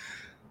 minutes.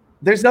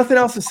 There's nothing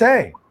else to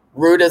say.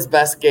 Ruda's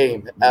best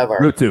game ever.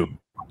 Root 2.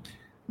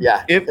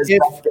 Yeah, his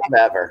best game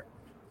ever.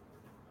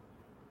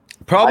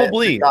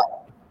 Probably.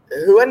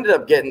 Who ended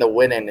up getting the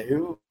winning?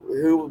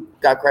 Who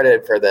got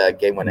credited for the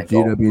game-winning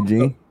goal?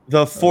 GWG.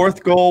 The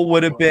fourth goal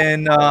would have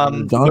been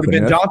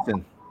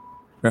Johnson.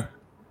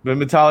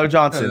 Been Tyler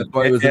Johnson.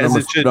 As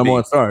it should be. Number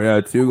one star. Yeah,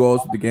 2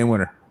 goals with the game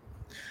winner.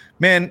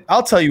 Man,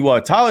 I'll tell you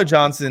what, Tyler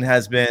Johnson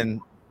has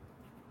been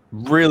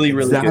really,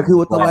 really exactly good.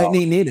 What the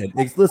Lightning needed.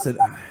 Listen,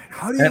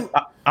 how do you?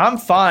 I'm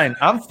fine.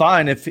 I'm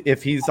fine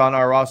if he's on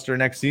our roster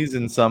next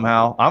season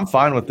somehow. I'm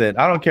fine with it.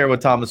 I don't care what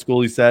Thomas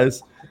Schooley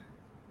says.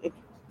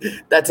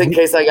 That's in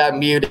case I got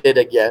muted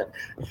again.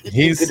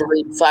 You could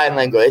read sign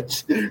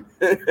language.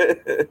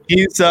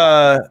 He's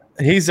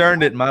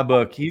earned it in my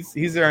book.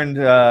 He's earned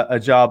a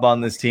job on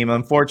this team.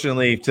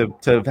 Unfortunately,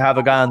 to have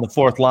a guy on the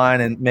fourth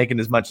line and making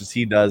as much as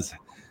he does,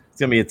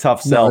 it's gonna be a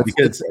tough sell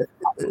because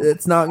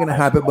it's not gonna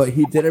happen. But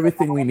he did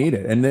everything we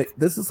needed, and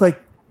this is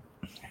like,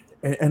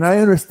 and I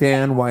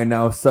understand why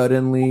now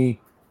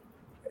suddenly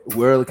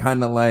we're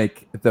kind of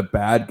like the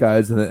bad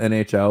guys in the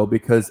NHL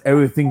because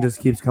everything just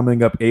keeps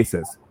coming up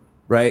aces.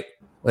 Right,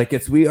 like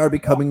we are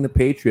becoming the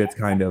Patriots,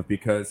 kind of,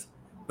 because,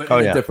 but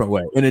in a different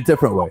way. In a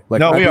different way,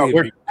 like no, we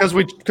are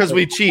because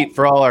we cheat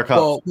for all our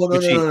cups.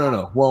 Well,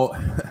 no. Well,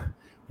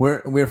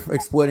 we're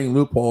exploiting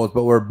loopholes,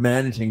 but we're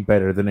managing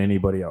better than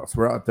anybody else.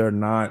 We're out there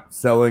not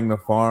selling the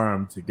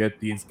farm to get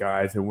these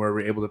guys, and we're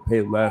able to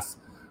pay less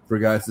for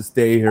guys to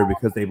stay here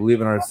because they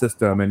believe in our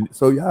system. And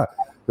so,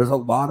 there's a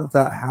lot of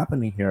that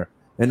happening here,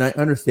 and I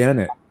understand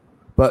it.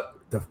 But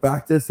the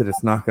fact is that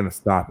it's not going to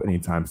stop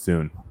anytime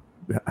soon.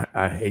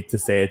 I hate to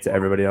say it to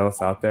everybody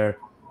else out there.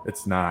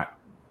 It's not.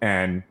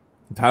 And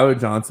Tyler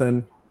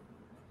Johnson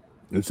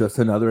is just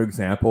another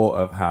example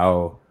of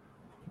how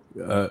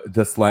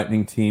this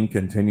Lightning team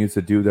continues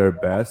to do their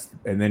best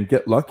and then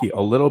get lucky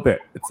a little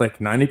bit. It's like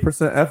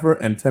 90% effort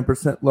and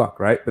 10% luck,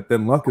 right? But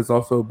then luck is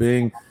also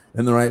being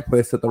in the right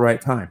place at the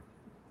right time,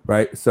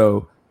 right?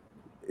 So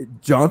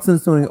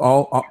Johnson's doing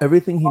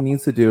everything he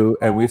needs to do,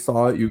 and we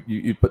saw it.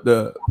 You put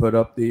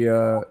up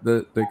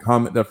the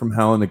comment there from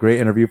Helen, the great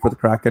interview for the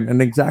Kraken, and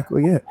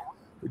exactly it.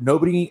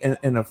 Nobody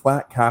in a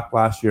flat cap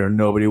last year,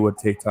 nobody would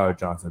take Tyler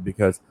Johnson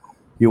because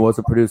he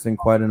wasn't producing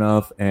quite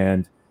enough,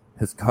 and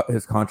his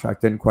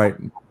contract didn't quite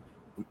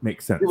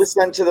make sense. He was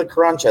sent to the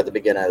crunch at the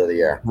beginning of the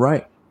year,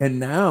 right? And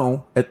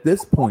now at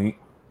this point,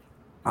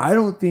 I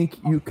don't think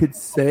you could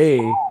say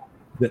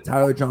that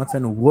Tyler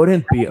Johnson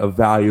wouldn't be a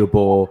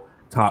valuable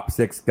top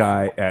 6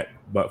 guy at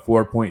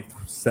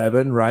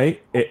 4.7,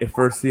 right?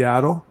 For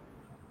Seattle.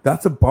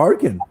 That's a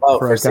bargain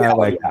for a guy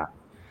like that,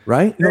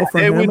 right? You know, for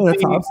him,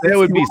 it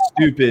would be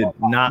stupid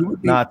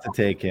not to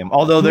take him.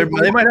 Although they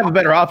might have a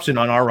better option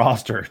on our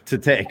roster to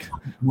take.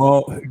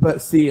 Well,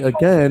 but see,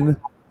 again,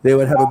 they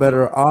would have a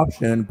better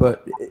option.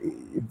 But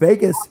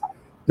Vegas,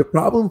 the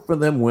problem for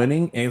them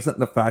winning isn't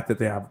the fact that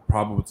they have a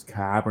problem with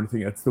cap or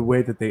anything. It's the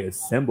way that they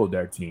assembled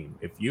their team.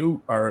 If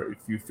you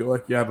feel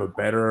like you have a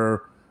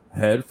better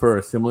head for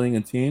assembling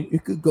a team, you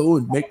could go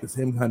and make the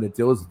same kind of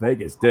deal as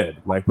Vegas did,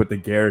 like with the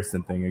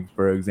Garrison thing,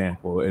 for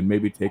example, and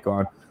maybe take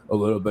on a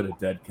little bit of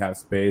dead cap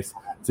space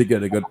to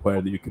get a good player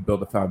that you could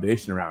build a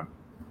foundation around.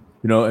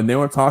 You know, and they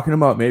were talking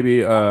about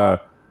maybe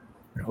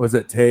was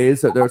it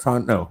Taze that they were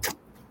talking? No,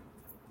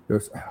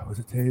 was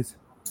it Taze?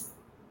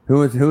 Who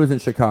was in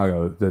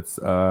Chicago? That's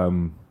they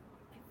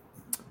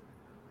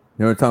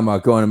were talking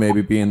about going to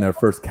maybe being their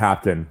first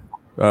captain,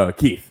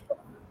 Keith.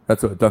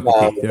 That's what Duncan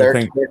Keith.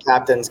 Their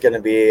captain's going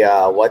to be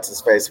what's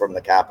his face from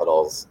the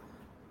Capitals.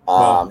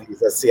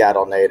 He's a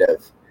Seattle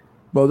native.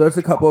 Well, there's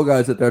a couple of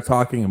guys that they're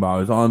talking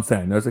about. Is all I'm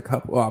saying. There's a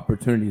couple of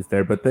opportunities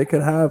there, but they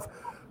could have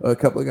a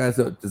couple of guys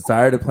that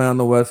desire to play on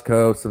the West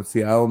Coast, some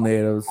Seattle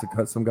natives,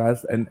 some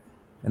guys, and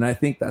I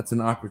think that's an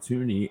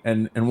opportunity.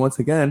 And once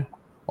again,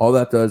 all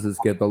that does is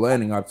get the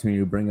landing opportunity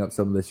to bring up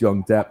some of this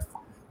young depth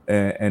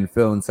and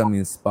fill in some of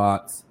these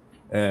spots.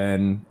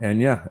 And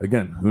yeah,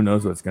 again, who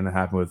knows what's going to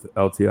happen with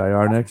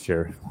LTIR next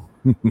year?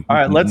 All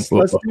right, let's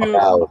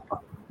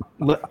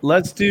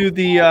do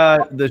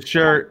the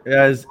shirt.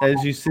 As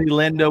you see,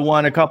 Linda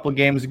won a couple of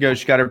games ago.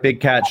 She got her Big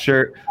Cat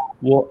shirt.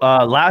 Well,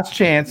 last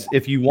chance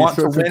if you want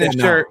to win a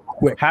shirt.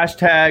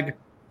 Hashtag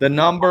the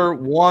number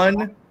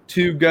 1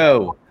 to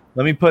go.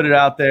 Let me put it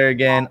out there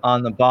again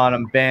on the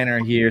bottom banner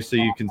here so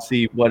you can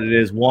see what it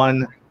is.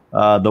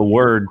 The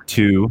word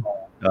to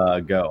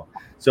go.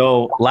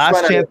 So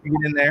last chance to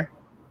get in there.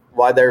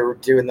 While they're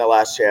doing the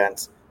last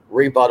chance,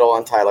 rebuttal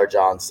on Tyler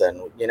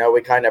Johnson. You know, we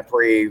kind of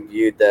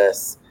previewed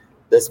this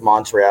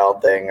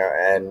Montreal thing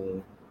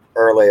and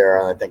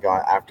earlier, I think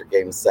after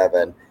Game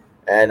 7,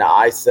 and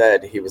I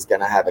said he was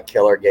going to have a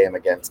killer game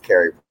against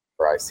Carey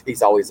Price.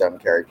 He's always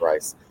owned Carey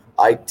Price.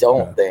 I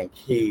don't think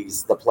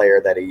he's the player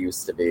that he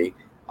used to be.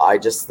 I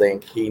just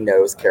think he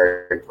knows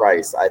Carey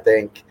Price. I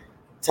think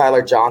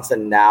Tyler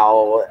Johnson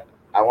now,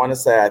 I want to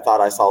say I thought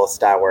I saw a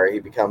stat where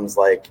he becomes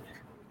like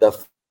the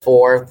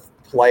 4th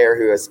player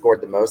who has scored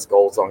the most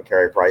goals on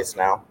Carey Price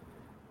now.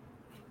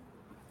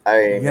 But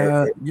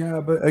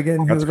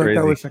again, he was like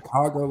that with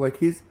Chicago. Like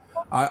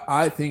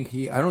I think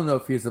I don't know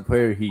if he's a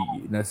player he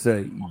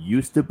necessarily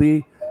used to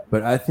be,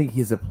 but I think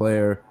he's a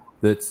player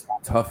that's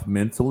tough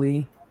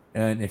mentally.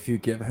 And if you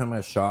give him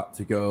a shot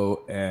to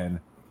go and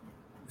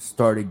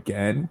start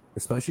again,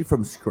 especially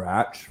from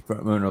scratch,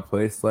 from in a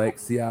place like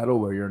Seattle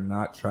where you're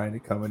not trying to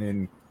come in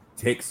and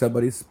take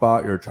somebody's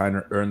spot, you're trying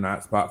to earn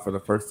that spot for the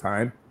first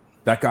time.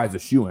 That guy's a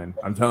shoo-in,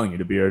 I'm telling you,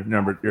 to be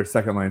your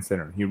second line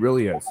center. He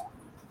really is.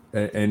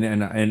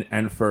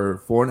 And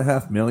for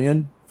 $4.5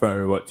 million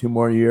for 2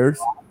 more years,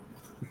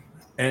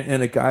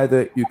 and a guy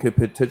that you could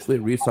potentially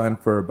re-sign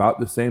for about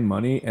the same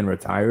money and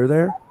retire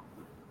there,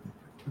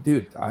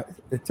 dude,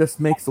 it just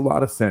makes a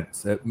lot of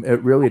sense. It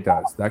really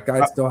does. That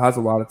guy still has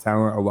a lot of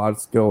talent, a lot of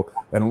skill,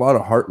 and a lot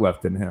of heart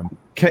left in him.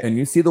 And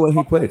you see the way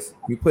he plays.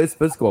 He plays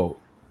physical.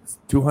 It's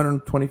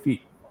 220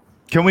 feet.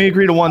 Can we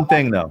agree to one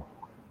thing, though?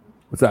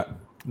 What's that?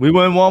 We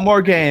win one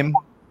more game.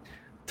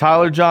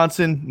 Tyler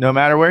Johnson, no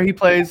matter where he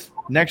plays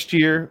next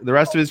year, the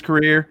rest of his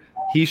career,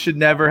 he should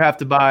never have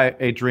to buy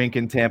a drink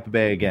in Tampa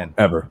Bay again.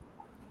 Ever.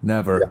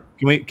 Never.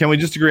 Yeah. Can we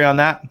just agree on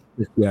that?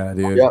 Yeah,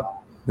 dude. Yep.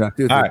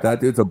 That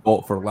dude's a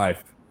bolt for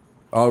life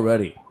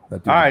already. All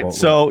right,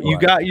 so you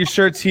got your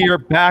shirts here.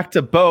 Back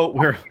to boat.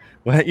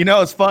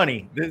 It's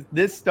funny.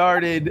 This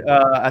started,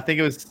 I think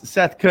it was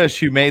Seth Cush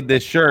who made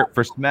this shirt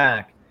for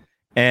Smack.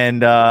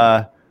 And,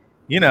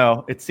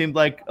 it seemed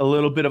like a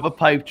little bit of a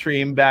pipe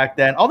dream back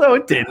then, although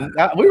it didn't.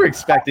 We were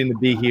expecting to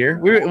be here.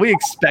 We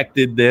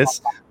expected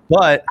this,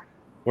 but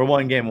we're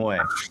 1 game away.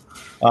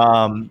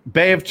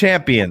 Bay of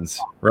Champions,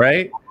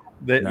 right?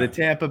 The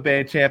Tampa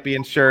Bay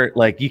champion shirt,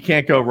 like you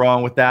can't go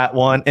wrong with that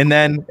one. And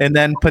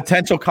then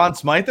potential Conn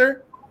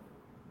Smyther,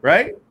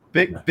 right?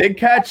 Big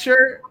Cat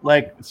shirt.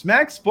 Like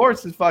Smack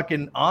Sports is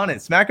fucking on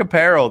it. Smack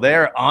Apparel,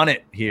 they're on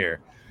it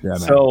here. Yeah, man.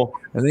 So,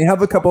 and they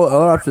have a couple of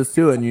other options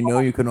too, and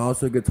you can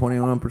also get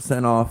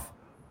 21% off.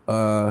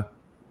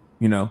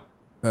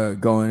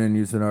 Going and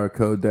using our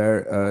code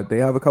there. They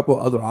have a couple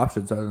of other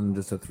options other than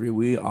just a 3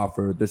 we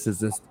offer. This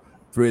is just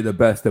 3 of the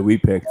best that we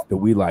picked that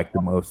we like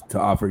the most to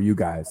offer you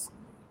guys.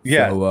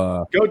 Yeah,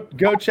 so,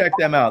 go check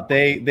them out.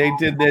 They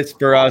did this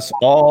for us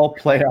all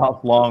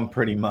playoff long,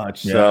 pretty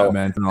much. Yeah, so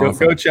man,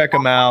 go check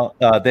them out.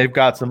 They've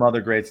got some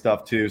other great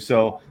stuff too.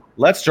 So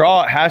let's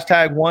draw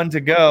hashtag 1 to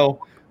go.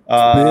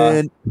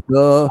 Spin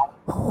the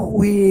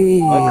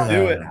wheel. Let's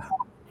do it.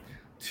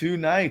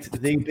 Tonight,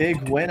 the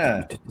big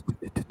winner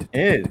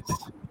is.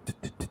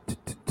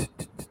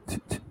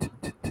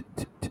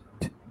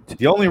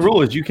 The only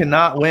rule is you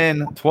cannot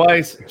win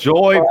twice.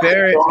 Joy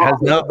Barrett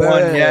has not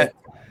won yet.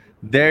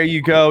 There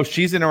you go.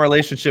 She's in a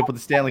relationship with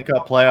the Stanley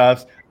Cup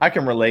playoffs. I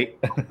can relate.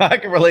 I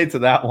can relate to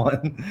that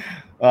one.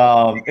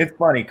 It's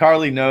funny.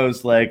 Carly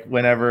knows, like,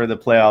 whenever the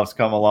playoffs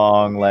come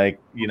along, like,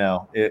 you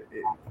know,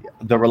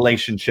 the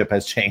relationship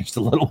has changed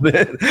a little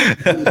bit.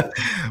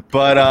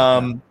 But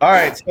all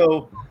right.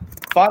 So,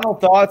 final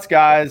thoughts,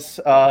 guys.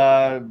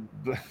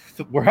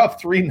 We're up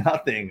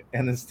 3-0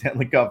 in the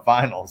Stanley Cup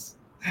Finals.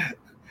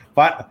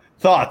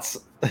 Thoughts?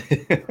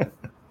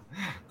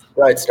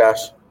 Right,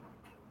 Stash.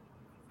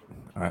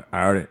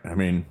 I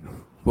mean,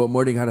 what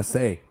more do you got to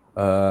say?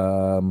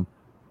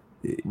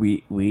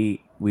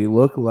 We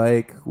look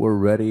like we're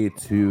ready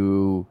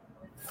to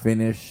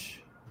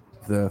finish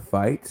the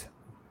fight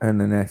in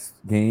the next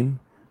game.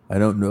 I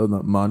don't know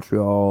that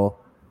Montreal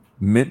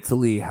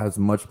mentally has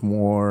much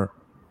more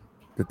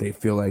that they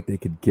feel like they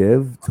could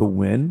give to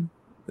win.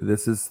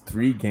 This is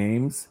 3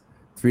 games,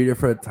 3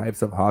 different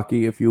types of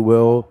hockey, if you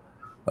will.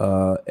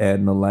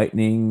 And the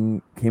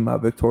Lightning came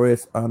out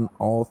victorious on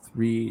all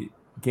 3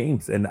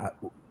 games. And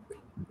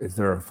is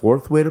there a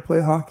 4th way to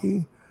play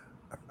hockey?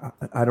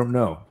 I don't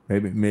know.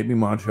 Maybe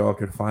Montreal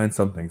could find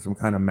something, some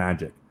kind of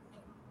magic.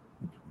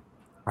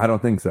 I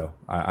don't think so.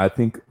 I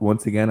think,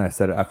 once again, I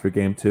said it after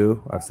game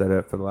 2. I've said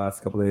it for the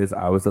last couple of days.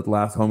 I was at the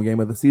last home game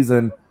of the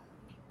season.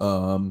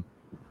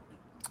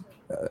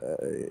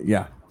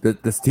 Yeah,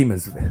 this team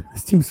is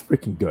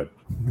freaking good.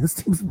 This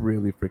team's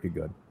really freaking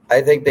good.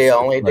 I think the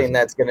only thing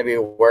that's going to be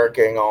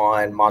working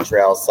on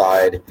Montreal's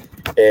side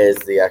is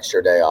the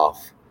extra day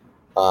off.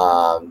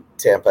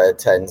 Tampa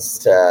tends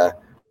to,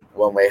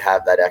 when we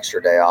have that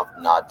extra day off,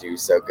 not do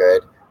so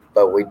good.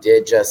 But we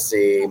did just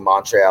see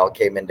Montreal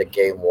came into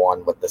game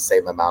 1 with the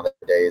same amount of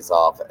days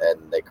off,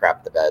 and they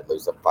crapped the bed,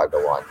 lose them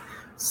 5-1.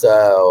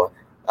 So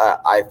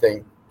I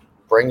think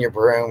bring your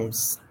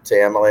brooms to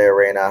Amalie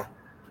Arena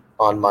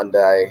on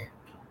Monday.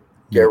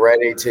 Get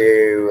ready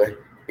to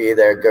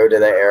either go to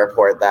the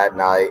airport that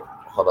night.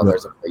 Hold on,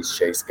 there's a police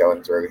chase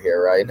going through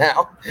here right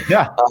now.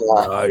 Yeah.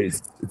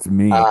 It's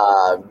me.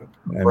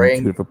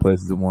 Bring 2 different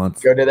places at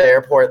once. Go to the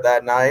airport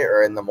that night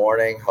or in the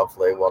morning.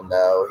 Hopefully we'll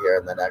know here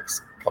in the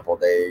next couple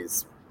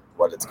days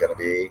what it's going to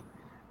be.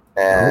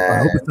 And I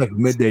hope it's like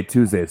midday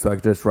Tuesday, so I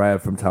can just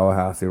drive from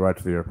Tallahassee right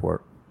to the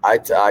airport. I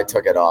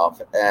took it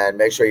off. And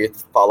make sure you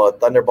follow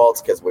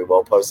Thunderbolts because we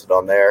will post it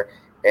on there.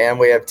 And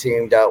we have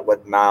teamed up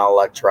with Mal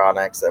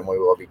Electronics, and we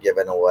will be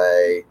giving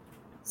away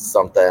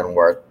something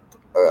worth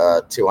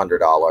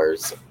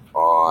 $200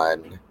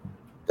 on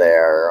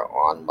there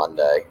on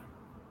Monday.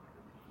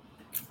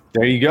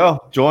 There you go.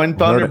 Join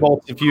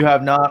Thunderbolts if you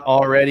have not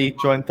already.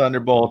 Join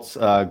Thunderbolts.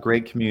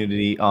 Great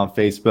community on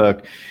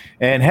Facebook.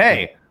 And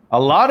hey, a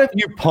lot of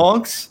you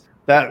punks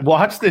that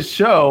watch this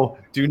show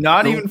do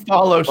not even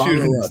follow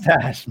Shooting the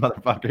Stash,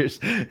 motherfuckers.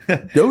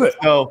 Do it.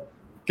 So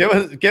give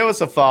us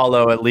a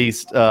follow at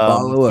least.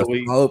 Follow us.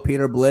 Follow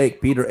Peter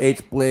Blake, Peter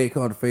H. Blake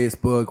on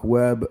Facebook.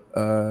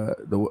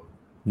 The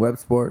Web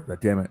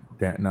Sport. Damn it!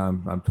 Now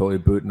I'm totally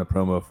booting the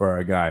promo for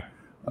our guy.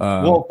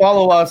 Well,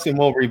 follow us and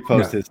we'll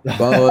repost it.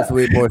 Follow us,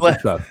 we repost this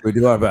stuff. We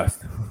do our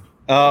best.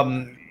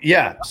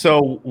 Yeah.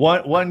 So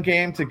one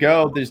game to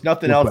go. There's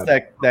nothing else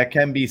that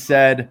can be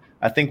said.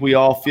 I think we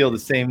all feel the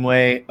same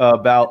way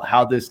about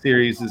how this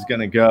series is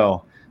going to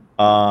go.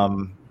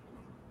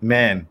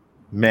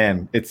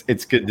 Man,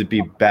 it's good to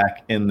be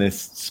back in this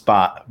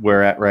spot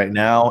we're at right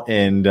now,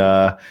 and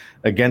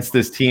against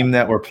this team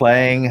that we're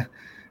playing.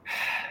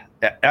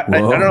 I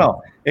don't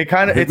know. It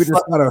kind of. We just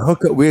got a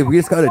hookup. We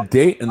just got a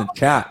date in the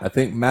chat. I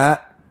think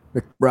Matt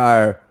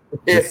McBriar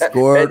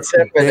scored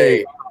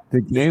the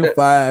game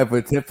 5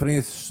 with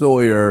Tiffany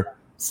Sawyer.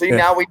 See,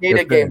 now we need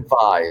a game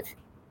 5.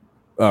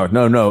 Oh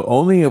no!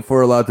 Only if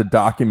we're allowed to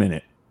document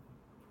it.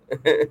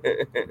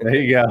 There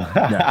you go.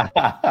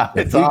 Yeah.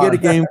 If we get a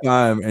game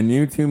 5 and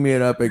you 2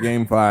 meet up at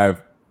game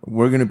 5,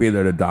 we're gonna be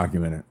there to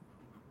document it.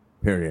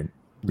 Period.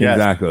 Yes.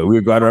 Exactly.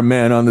 We've got our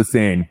man on the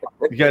scene.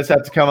 You guys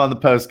have to come on the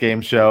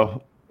post-game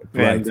show,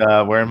 and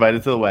we're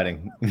invited to the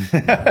wedding.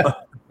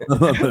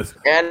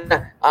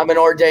 And I'm an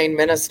ordained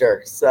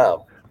minister,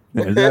 so.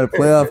 Is that a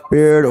playoff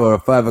beard or a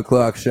 5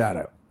 o'clock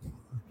shadow?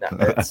 No,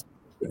 it's.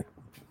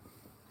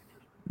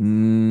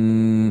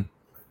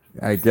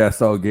 I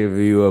guess I'll give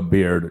you a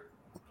beard.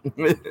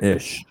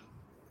 Ish.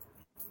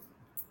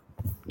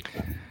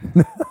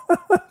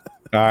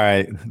 All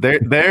right.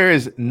 There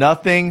is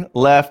nothing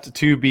left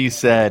to be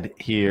said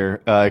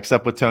here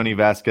except what Tony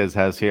Vasquez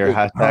has here.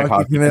 Hashtag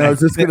hockey. Man, I was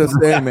just gonna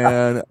say,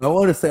 man. I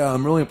want to say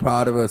I'm really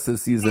proud of us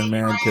this season,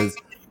 man, because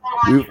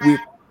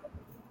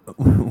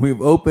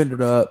we've opened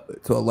it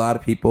up to a lot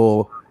of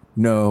people.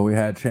 You know, we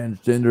had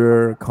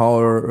transgender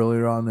caller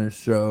earlier on this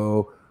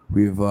show.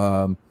 We've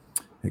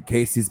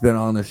Casey's been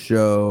on the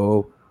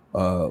show.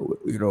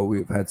 You know,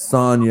 we've had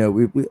Sonia.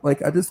 We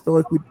like. I just feel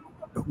like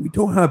we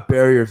don't have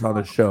barriers on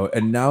the show,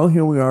 and now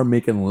here we are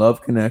making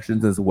love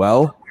connections as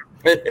well.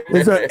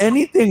 Is there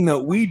anything that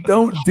we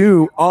don't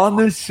do on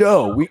this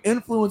show? We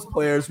influence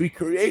players, we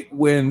create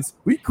wins,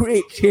 we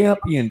create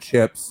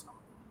championships.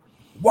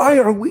 Why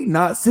are we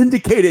not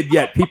syndicated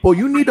yet, people?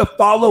 You need to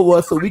follow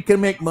us so we can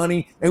make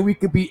money and we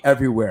can be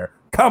everywhere.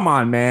 Come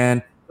on,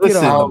 man. Get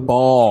on the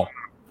ball.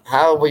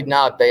 How have we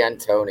not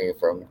banned Tony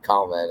from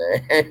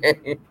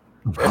commenting?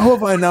 How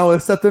have I now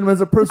accepted him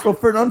as a personal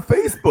friend on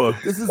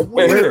Facebook? This is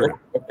weird.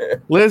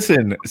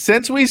 Listen,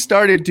 since we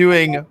started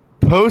doing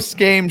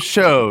post-game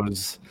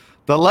shows,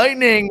 the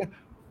Lightning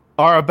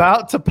are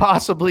about to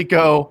possibly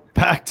go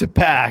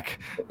back-to-back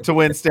to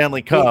win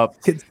Stanley Cup.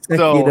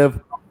 So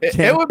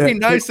it would be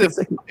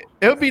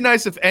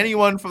nice if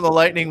anyone from the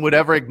Lightning would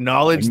ever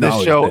acknowledge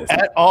this show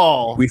at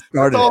all.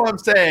 That's all I'm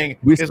saying.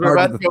 We're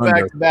about to go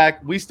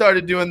back-to-back. We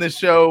started doing this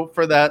show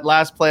for that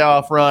last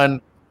playoff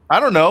run. I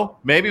don't know.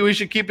 Maybe we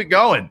should keep it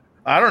going.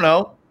 I don't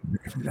know.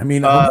 I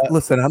mean,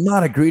 listen, I'm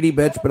not a greedy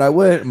bitch, but I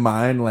wouldn't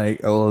mind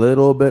like a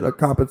little bit of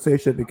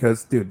compensation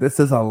because, dude, this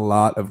is a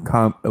lot of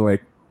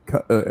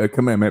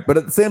commitment. But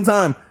at the same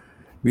time,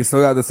 we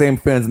still got the same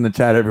fans in the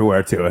chat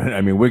everywhere too.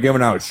 I mean, we're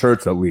giving out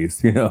shirts at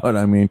least, you know what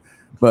I mean?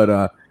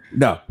 But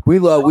no, we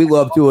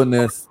love doing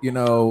this, you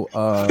know.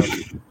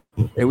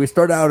 And we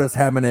start out as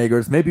ham and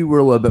eggers. Maybe we're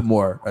a little bit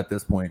more at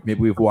this point. Maybe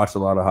we've watched a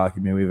lot of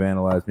hockey. Maybe we've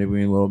analyzed. Maybe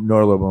we know a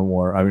little bit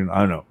more. I mean, I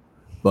don't know.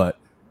 But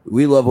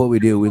we love what we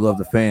do. We love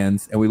the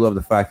fans. And we love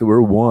the fact that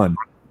we're one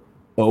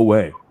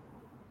away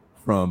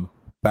from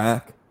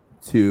back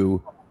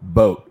to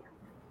boat.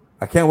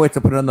 I can't wait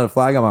to put another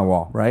flag on my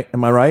wall, right?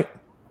 Am I right?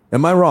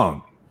 Am I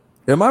wrong?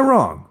 Am I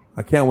wrong?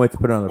 I can't wait to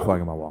put another flag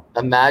on my wall.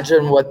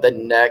 Imagine what the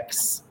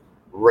next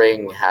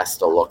ring has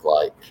to look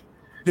like.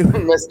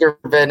 Mr.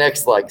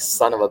 Vinnick's like,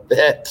 son of a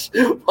bitch.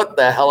 What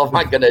the hell am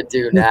I going to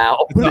do now?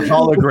 The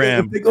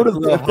hologram. If they go to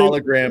the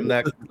hologram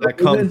that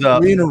comes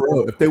up. 3 in a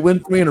row. If they win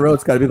 3 in a row,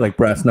 it's got to be like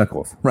brass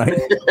knuckles, right?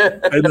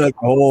 And like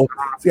the whole,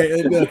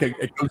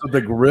 it comes with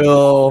the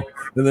grill,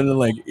 and then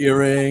like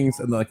earrings,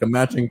 and like a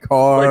matching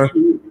car. Like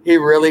he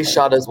really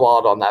shot his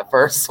wad on that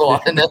first one,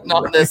 and then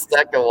on this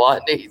second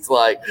one, he's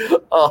like,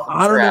 oh,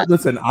 I don't know.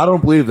 Listen, I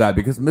don't believe that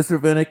because Mr.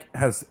 Vinnick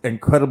has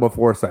incredible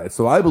foresight.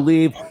 So I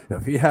believe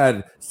if he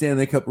had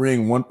Stanley Cup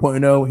ring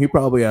 1.0, he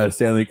probably had a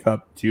Stanley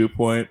Cup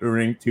 2.0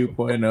 ring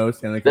 2.0.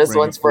 Stanley Cup this ring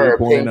one's for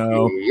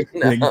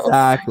 3.0.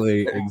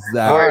 Exactly.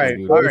 All right.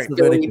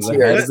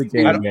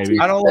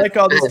 I don't like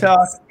all this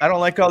talk. I don't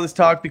like all this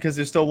talk because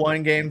there's still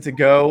one game to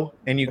go,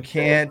 and you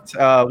can't.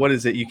 What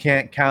is it? You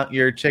can't count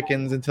your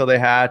chickens until they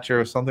hatch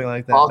or something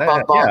like that.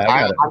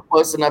 I'm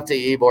close enough to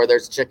Ybor.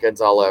 There's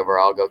chickens all over.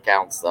 I'll go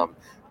count some.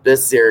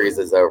 This series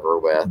is over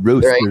with.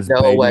 Roosters, there ain't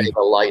no baby. way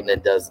the Lightning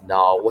does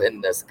not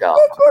win this cup.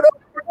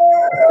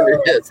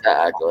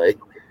 Exactly.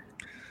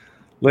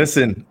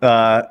 Listen,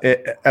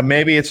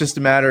 maybe it's just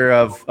a matter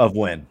of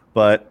when,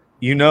 but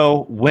you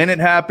know, when it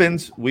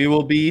happens,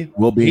 we'll be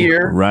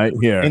here, right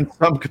here in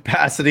some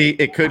capacity.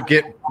 It could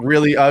get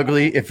really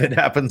ugly if it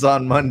happens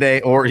on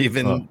Monday or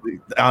even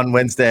on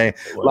Wednesday.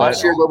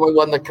 Last year when we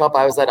won the cup,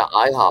 I was at an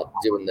IHOP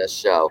doing this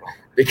show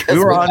because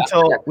we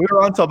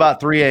were on till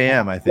about 3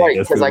 a.m. I think, right?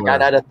 Because I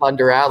got out of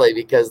Thunder Alley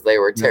because they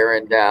were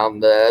tearing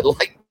down the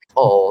light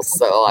poles,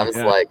 so I was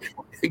like,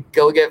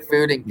 go get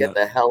food and get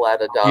the hell out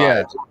of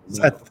Dodge.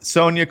 Yeah.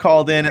 Sonia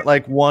called in at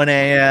like 1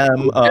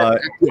 a.m.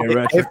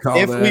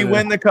 If we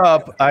win the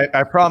cup,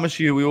 I promise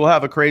you, we will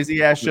have a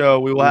crazy ass show.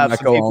 We will have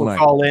some people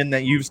call in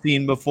that you've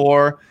seen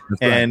before,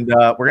 and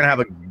we're gonna have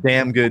a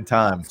damn good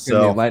time.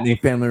 So Lightning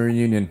family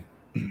reunion.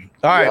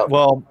 All right,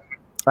 well,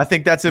 I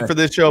think that's it for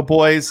this show,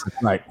 boys.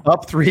 Right,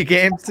 up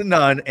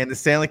 3-0 in the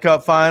Stanley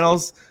Cup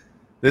Finals.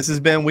 This has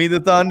been We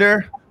the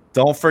Thunder.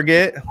 Don't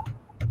forget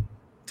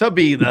to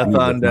be the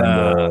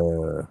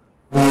Thunder.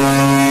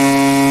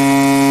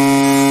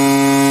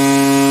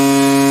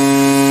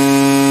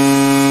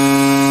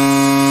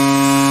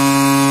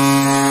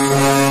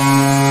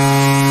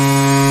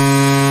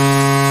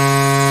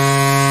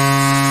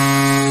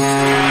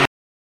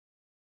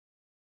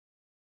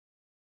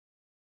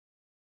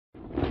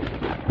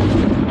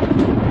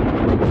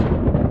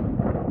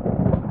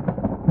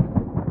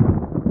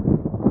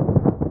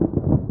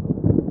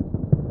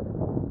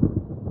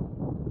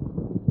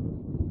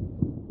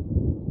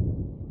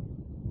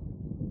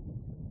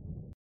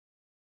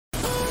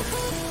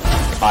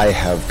 I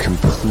have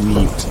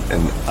complete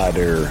and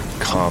utter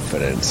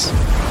confidence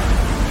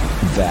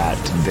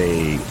that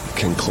they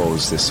can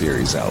close the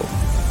series out.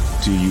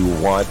 Do you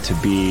want to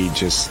be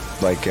just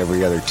like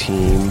every other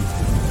team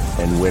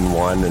and win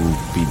one and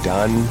be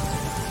done?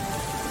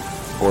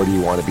 Or do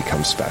you want to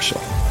become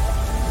special?